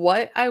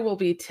what I will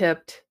be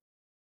tipped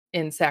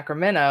in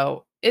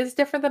Sacramento is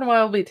different than what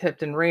I will be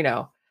tipped in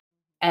Reno,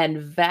 and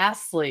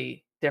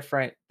vastly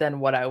different than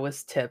what I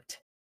was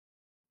tipped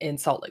in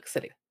Salt Lake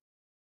City.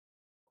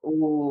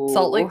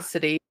 Salt Lake Ooh.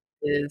 City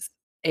is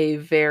a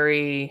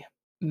very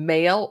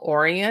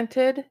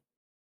male-oriented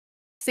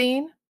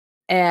scene.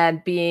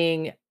 and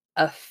being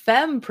a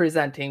femme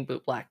presenting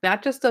bootblack,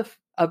 not just a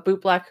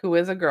bootblack who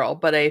is a girl,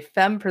 but a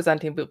femme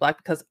presenting bootblack,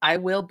 because I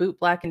will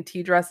bootblack in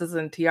tea dresses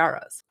and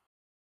tiaras.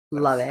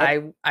 Love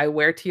it. I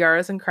wear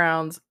tiaras and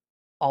crowns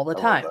all the I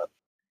love time. that.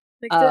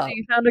 Like, Dizzy,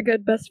 you found a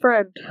good best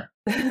friend.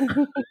 We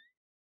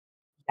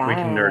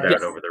can nerd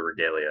Yes. out over the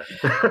regalia.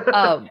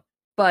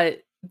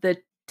 But the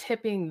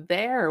tipping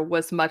there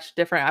was much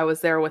different. I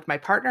was there with my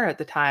partner at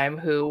the time,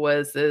 who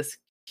was this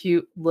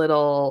cute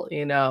little,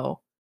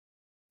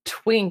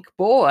 twink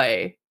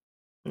boy,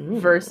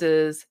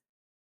 versus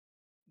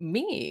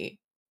me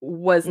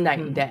was night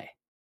and day.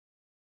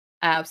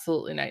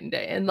 Absolutely night and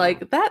day. And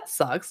like, that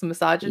sucks.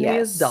 Misogyny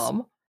is Yes.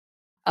 dumb.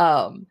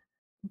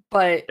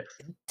 But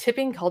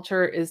tipping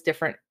culture is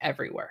different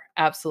everywhere.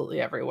 Absolutely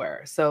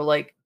everywhere. So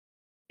like,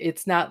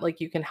 it's not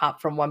like you can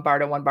hop from one bar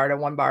to one bar to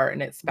one bar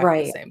and expect the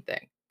Right. same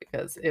thing,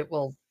 because it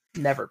will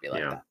never be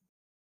like that.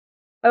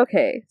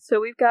 Okay, so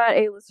we've got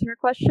a listener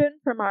question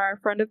from our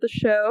friend of the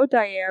show,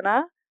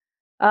 Diana.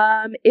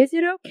 Is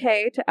it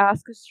okay to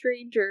ask a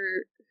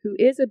stranger who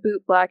is a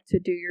bootblack to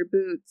do your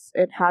boots,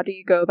 and how do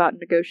you go about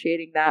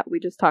negotiating that? We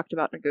just talked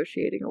about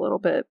negotiating a little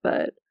bit,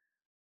 but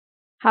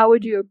how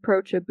would you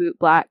approach a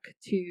bootblack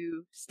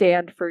to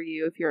stand for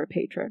you if you're a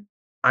patron?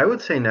 I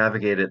would say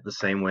navigate it the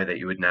same way that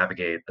you would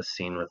navigate a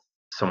scene with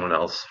someone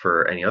else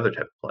for any other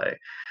type of play.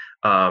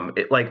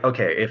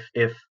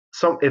 If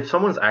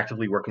someone's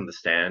actively working the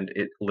stand,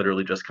 it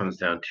literally just comes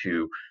down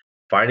to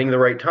finding the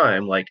right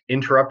time. Like,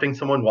 interrupting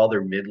someone while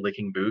they're mid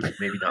licking boot,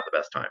 maybe not the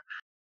best time.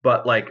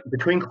 But like,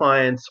 between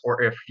clients,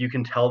 or if you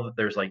can tell that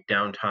there's like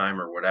downtime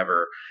or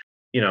whatever,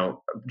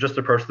 just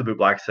approach the boot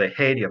black, say,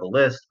 hey, do you have a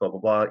list? Blah blah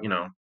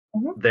blah.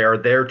 They're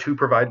there to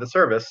provide the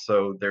service,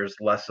 so there's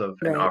less of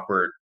an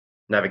awkward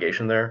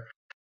navigation there.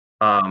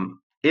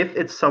 If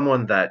it's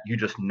someone that you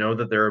just know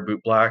that they're a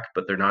boot black,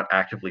 but they're not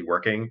actively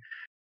working,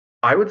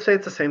 I would say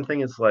it's the same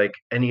thing as like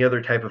any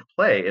other type of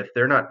play. If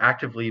they're not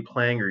actively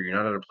playing, or you're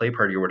not at a play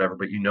party or whatever,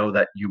 but you know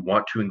that you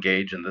want to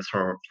engage in this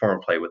form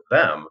of play with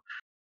them,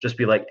 just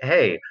be like,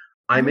 hey,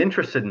 I'm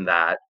interested in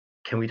that.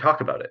 Can we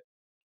talk about it?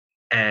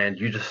 And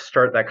you just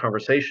start that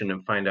conversation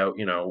and find out,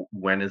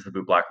 when is the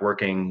boot black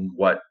working?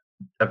 What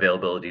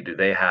availability do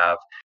they have?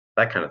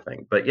 That kind of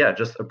thing. But yeah,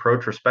 just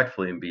approach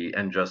respectfully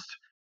and just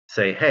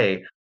say,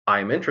 hey,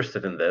 I'm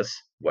interested in this.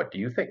 What do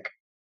you think?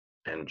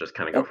 And just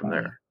kind of go from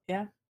there.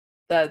 Yeah.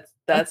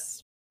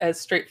 That's as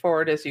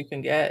straightforward as you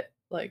can get.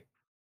 Like,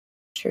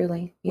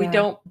 truly, we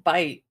don't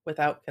bite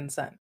without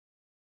consent.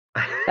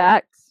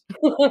 Facts.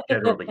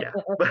 Generally, yeah.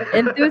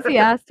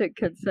 Enthusiastic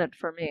consent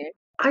for me.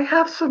 I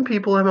have some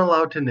people I'm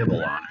allowed to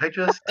nibble on. I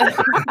just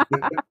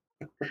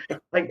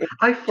like,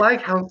 I flag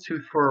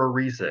houndstooth for a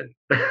reason.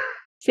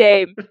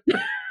 Same.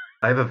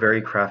 I have a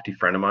very crafty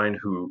friend of mine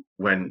who,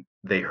 when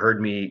they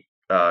heard me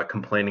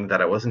complaining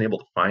that I wasn't able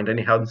to find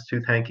any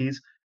houndstooth hankies,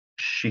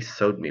 she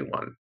sewed me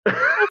one.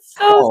 That's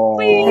so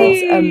sweet.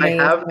 That's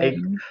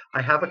amazing.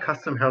 I have a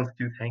custom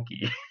houndstooth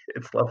hanky.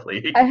 It's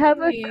lovely. I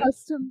have a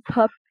custom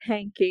pup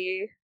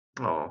hanky.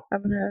 Oh,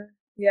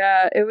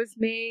 Yeah, it was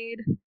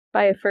made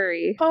by a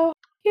furry. Oh,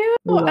 cute!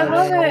 I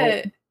love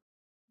it.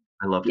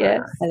 I love Yes.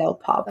 that. Hello,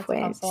 Paw That's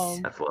Prints.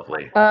 awesome. That's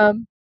lovely.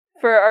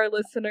 For our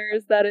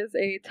listeners, that is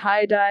a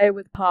tie-dye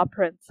with paw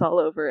prints all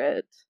over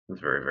it. It's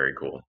very, very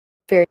cool.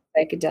 Very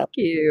psychedelic. Thank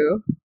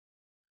you.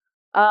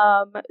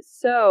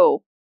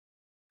 So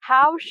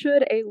how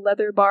should a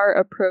leather bar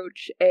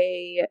approach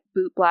a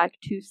bootblack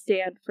to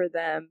stand for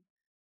them?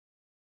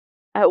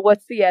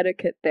 What's the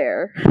etiquette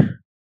there?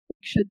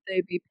 Should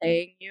they be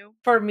paying you?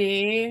 For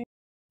me,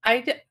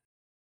 I'm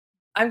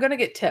going to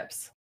get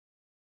tips.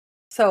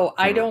 So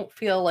I don't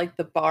feel like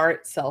the bar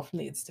itself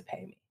needs to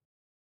pay me.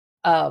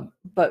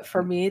 But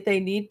for me, they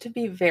need to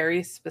be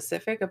very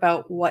specific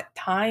about what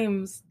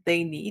times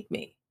they need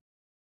me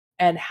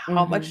and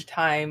how much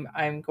time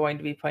I'm going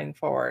to be putting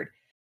forward.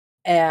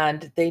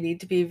 And they need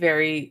to be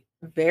very,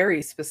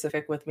 very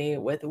specific with me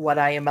with what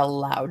I am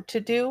allowed to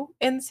do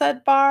in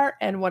said bar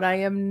and what I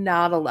am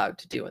not allowed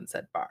to do in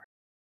said bar.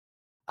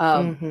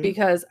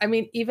 Because, I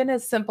mean, even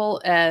as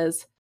simple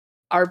as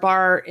our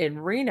bar in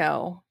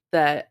Reno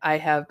that I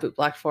have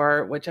bootblack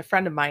for, which a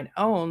friend of mine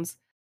owns,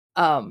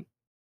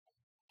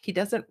 he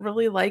doesn't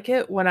really like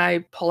it when I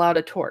pull out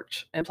a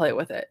torch and play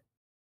with it.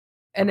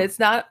 And it's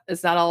not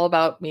all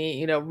about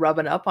me,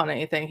 rubbing up on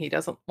anything. He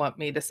doesn't want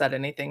me to set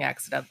anything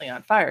accidentally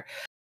on fire.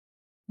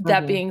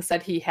 That being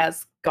said, he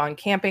has gone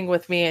camping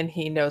with me and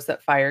he knows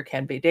that fire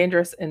can be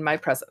dangerous in my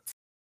presence.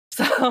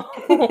 So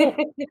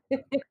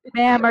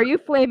Ma'am, are you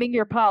flaming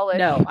your polish?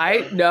 No,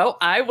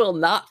 I will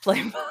not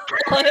flame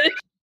polish.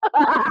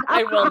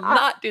 I will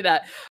not do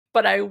that,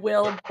 but I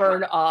will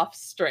burn off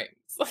strings.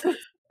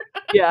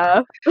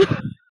 Yeah.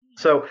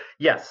 So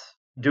yes,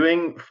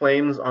 doing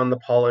flames on the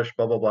polish,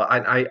 blah blah blah.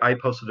 I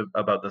posted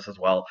about this as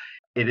well.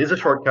 It is a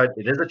shortcut.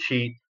 It is a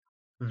cheat.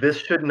 This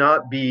should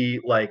not be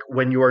like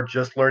when you are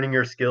just learning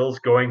your skills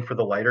going for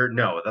the lighter.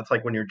 No, that's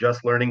like when you're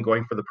just learning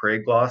going for the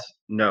parade gloss.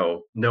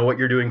 No, know what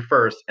you're doing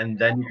first, and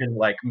then you can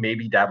like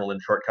maybe dabble in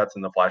shortcuts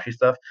and the flashy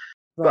stuff.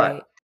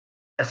 Right.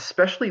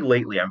 especially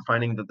lately, I'm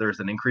finding that there's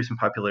an increase in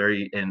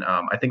popularity in,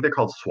 I think they're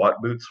called SWAT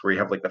boots, where you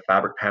have like the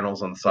fabric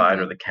panels on the side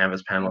or the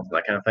canvas panels and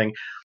that kind of thing.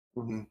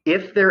 Mhm.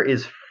 If there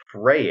is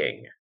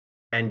fraying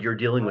and you're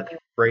dealing with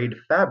frayed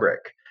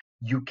fabric,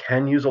 you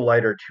can use a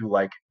lighter to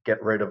like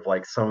get rid of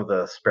like some of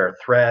the spare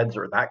threads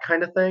or that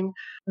kind of thing.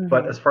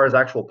 But as far as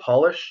actual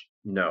polish,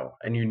 no.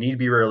 And you need to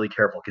be really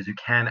careful because you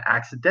can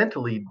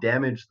accidentally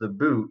damage the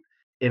boot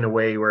in a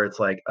way where it's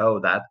like, oh,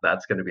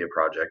 that's going to be a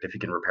project if you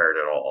can repair it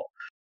at all.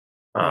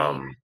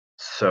 Right.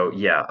 So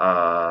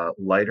yeah,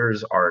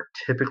 lighters are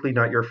typically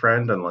not your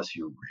friend unless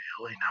you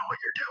really know what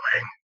you're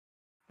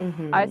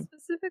doing. I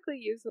specifically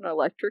use an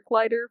electric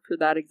lighter for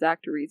that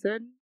exact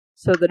reason,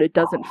 so that it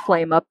doesn't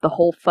flame up the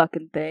whole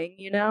fucking thing,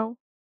 you know?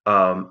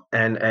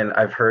 And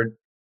I've heard.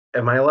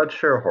 Am I allowed to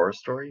share a horror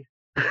story?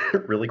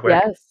 Really quick.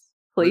 Yes,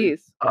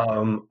 please.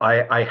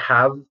 I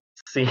have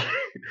seen.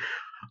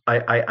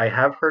 I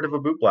have heard of a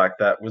bootblack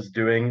that was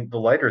doing the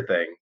lighter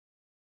thing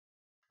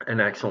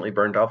and accidentally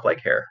burned off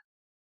leg hair.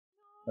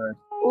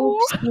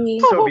 Oopsie.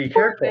 So be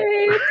careful.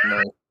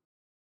 No.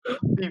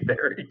 Be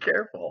very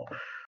careful.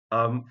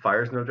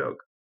 Fire's no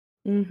joke.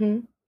 Mm-hmm.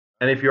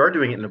 And if you are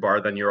doing it in a bar,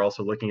 then you're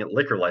also looking at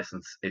liquor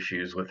license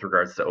issues with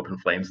regards to open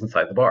flames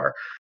inside the bar.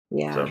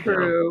 Yeah. So,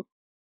 True.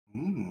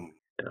 Mm.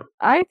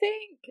 I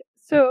think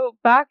so.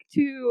 Back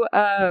to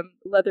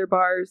leather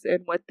bars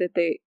and what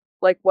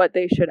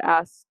they should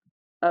ask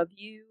of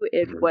you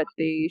and what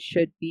they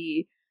should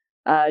be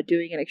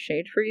doing in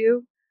exchange for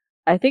you.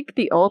 I think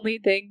the only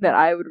thing that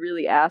I would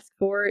really ask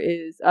for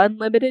is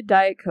unlimited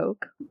Diet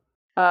Coke,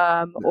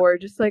 or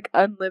just like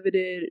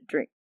unlimited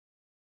drink.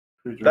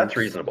 Free That's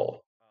drinks.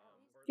 reasonable.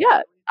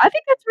 Yeah, I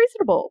think that's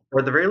reasonable. Or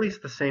at the very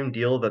least, the same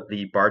deal that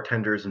the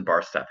bartenders and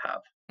bar staff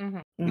have.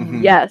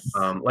 Mhm. Yes.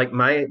 Like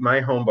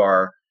my home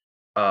bar,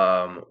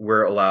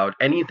 we're allowed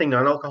anything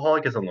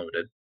non-alcoholic is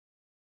unlimited,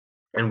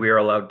 and we are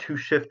allowed 2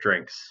 shift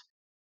drinks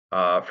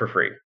for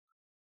free.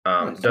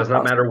 Nice. Does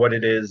not matter what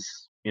it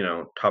is,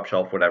 top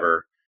shelf,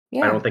 whatever. I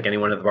Yeah. don't think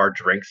anyone at the bar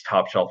drinks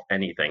top shelf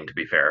anything, to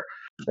be fair,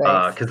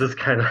 Right. because this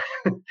kind of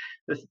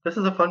this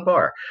is a fun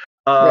bar.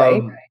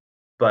 Right.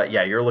 But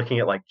yeah, you're looking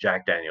at like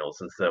Jack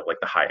Daniels instead of like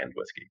the high end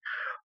whiskey.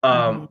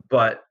 Mhm.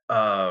 But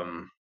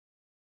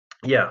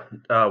yeah,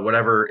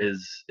 whatever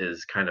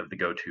is kind of the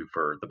go-to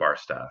for the bar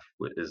staff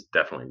is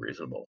definitely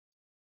reasonable.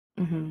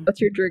 Mhm. What's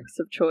your drinks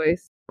of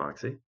choice?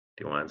 Moxie, do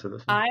you want to answer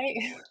this one?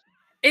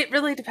 It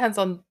really depends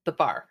on the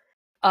bar.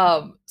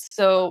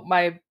 So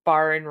my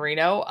bar in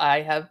Reno,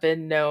 I have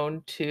been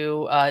known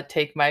to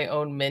take my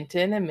own mint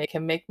in and make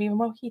him make me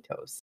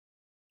mojitos.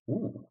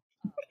 Ooh.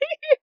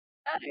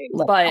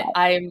 Love But that.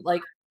 I'm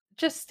like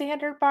just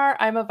standard bar.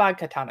 I'm a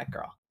vodka tonic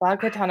girl.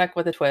 Vodka tonic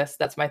with a twist.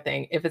 That's my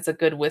thing. If it's a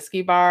good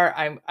whiskey bar,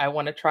 I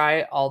want to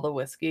try all the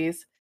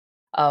whiskeys.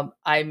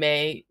 I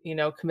may,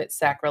 commit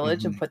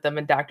sacrilege and put them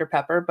in Dr.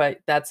 Pepper,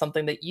 but that's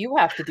something that you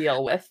have to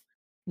deal with,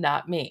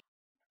 not me.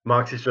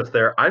 Moxie's just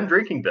there. I'm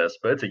drinking this,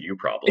 but it's a you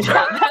problem.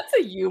 Yeah, that's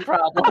a you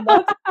problem.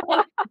 That's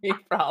not a me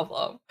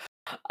problem.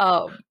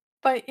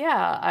 But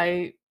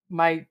yeah,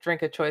 my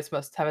drink of choice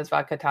most of the time is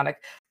vodka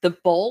tonic. The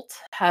Bolt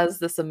has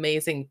this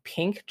amazing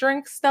pink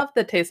drink stuff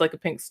that tastes like a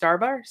pink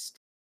Starburst.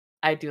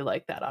 I do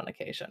like that on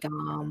occasion.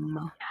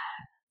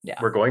 Yeah.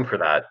 We're going for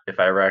that if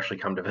I ever actually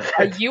come to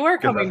visit. You are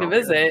 'cause that coming to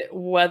sounds good. visit,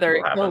 whether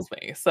It'll it kills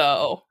me.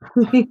 So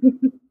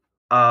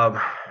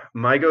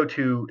My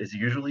go-to is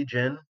usually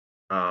gin.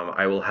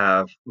 I will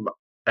have,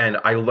 and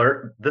I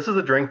learned this is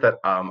a drink that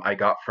I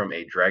got from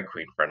a drag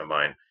queen friend of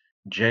mine.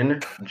 Gin,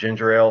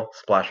 ginger ale,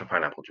 splash of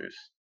pineapple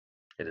juice.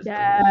 It is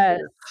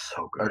Yes.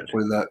 so good.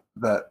 Actually,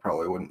 that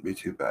probably wouldn't be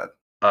too bad.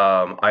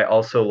 I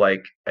also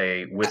like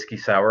a whiskey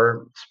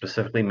sour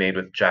specifically made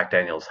with Jack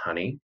Daniel's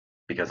honey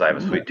because I have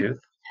a sweet tooth.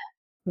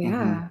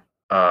 Yeah.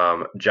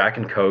 Jack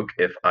and Coke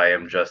if I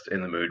am just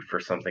in the mood for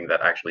something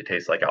that actually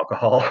tastes like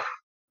alcohol.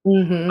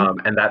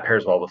 Mm-hmm. And that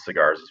pairs well with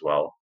cigars as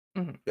well.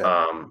 Mhm.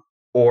 Yeah.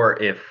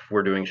 Or if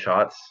we're doing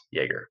shots,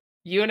 Jaeger.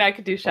 you and I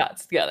could do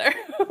shots together.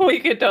 We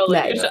could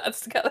totally do Nice.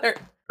 shots together.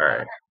 All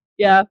right.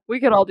 Yeah, we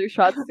could all do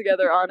shots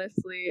together,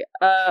 honestly.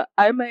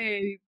 I'm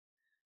a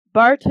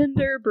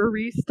bartender,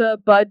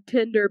 barista, bud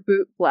tender,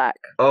 boot black.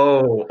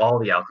 Oh, all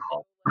the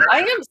alcohol.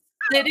 I am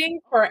sitting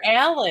for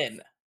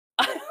Alan.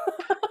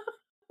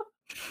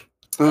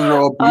 Those are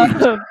all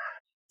booze.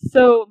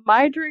 So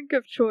my drink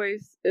of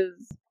choice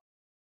is,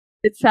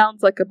 it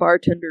sounds like a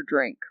bartender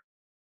drink.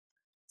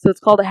 So it's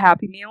called a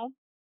Happy Meal.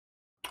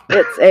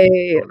 It's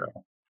a Oh,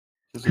 no.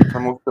 Does it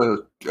come with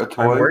a I'm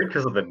toy? worried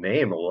because of the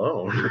name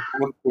alone. Does it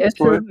come with a it's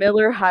toy? a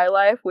Miller High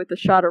Life with a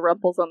shot of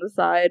Rumples on the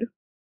side.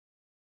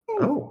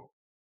 Oh.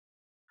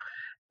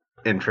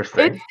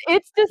 Interesting.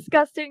 It's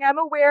disgusting. I'm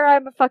aware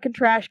I'm a fucking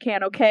trash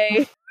can,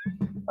 okay?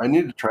 I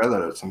need to try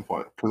that at some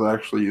point because I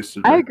actually used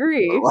to. I drink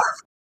agree. a lot.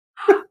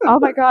 Oh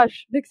my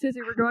gosh, Big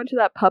Susie, we're going to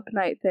that pup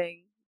night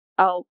thing.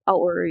 I'll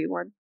order you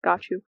one.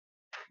 Got you.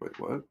 Wait,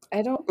 what?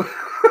 I don't.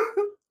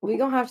 We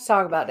gonna have to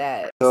talk about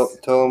that.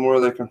 Tell them where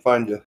they can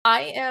find you.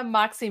 I am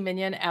Moxie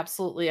Minion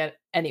absolutely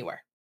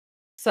anywhere.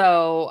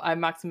 So I'm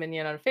Moxie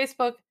Minion on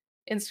Facebook,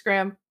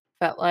 Instagram,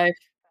 FetLife.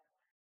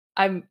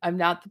 I'm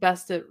not the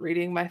best at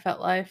reading my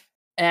FetLife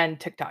and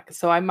TikTok.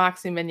 So I'm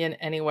Moxie Minion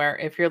anywhere.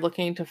 If you're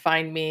looking to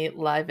find me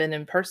live and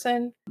in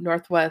person,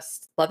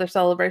 Northwest Leather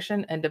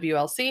Celebration and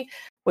WLC,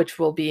 which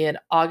will be in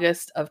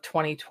August of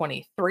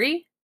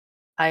 2023.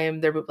 I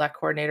am their bootblack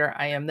coordinator.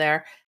 I am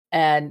there.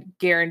 And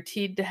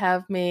guaranteed to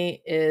have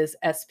me is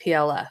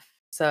SPLF.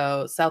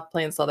 So South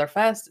Plains Leather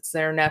Fest. It's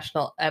their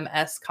national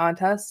MS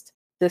contest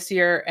this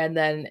year. And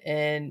then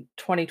in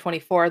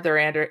 2024,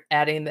 they're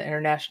adding the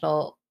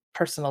International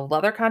Personal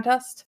Leather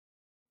Contest.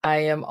 I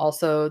am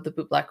also the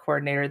bootblack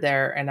coordinator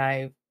there. And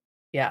I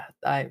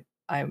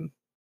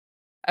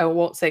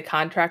won't say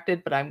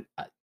contracted, but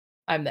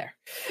I'm there.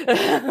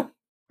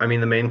 I mean,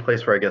 the main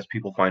place where I guess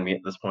people find me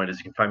at this point is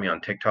you can find me on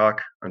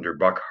TikTok under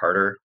Buck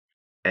Harder.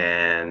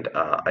 And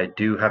I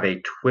do have a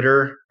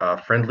Twitter.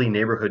 Friendly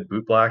Neighborhood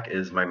Bootblack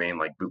is my main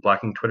like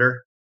bootblacking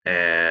Twitter,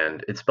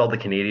 and it's spelled the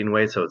Canadian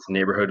way, so it's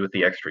neighborhood with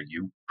the extra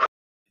U.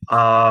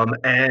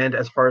 And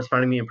as far as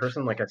finding me in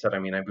person, like I said, I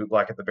mean, I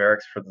bootblack at the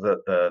barracks for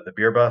the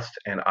beer bust,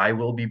 and I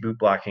will be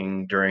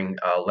bootblacking during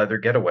Leather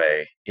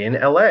Getaway in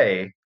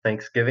LA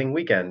Thanksgiving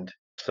weekend.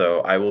 So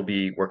I will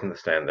be working the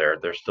stand there.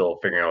 They're still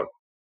figuring out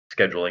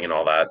scheduling and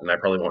all that, and I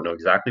probably won't know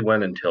exactly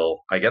when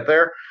until I get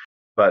there,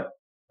 but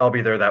I'll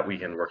be there that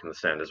weekend working the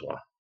stand as well.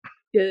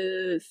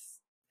 Yes.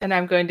 And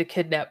I'm going to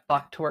kidnap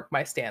Buck to work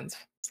my stands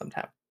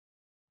sometime.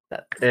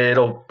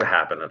 It'll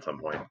happen at some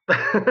point.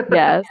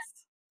 Yes.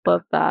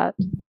 Love that.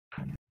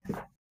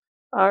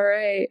 All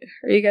right.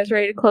 Are you guys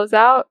ready to close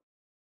out?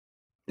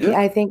 Yeah,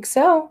 I think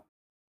so.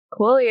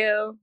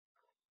 Coolio.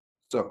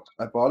 So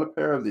I bought a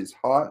pair of these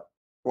hot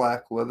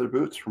black leather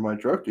boots from my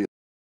drug dealer.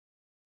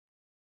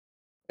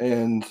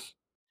 And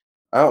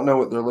I don't know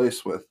what they're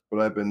laced with, but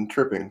I've been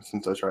tripping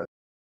since I tried.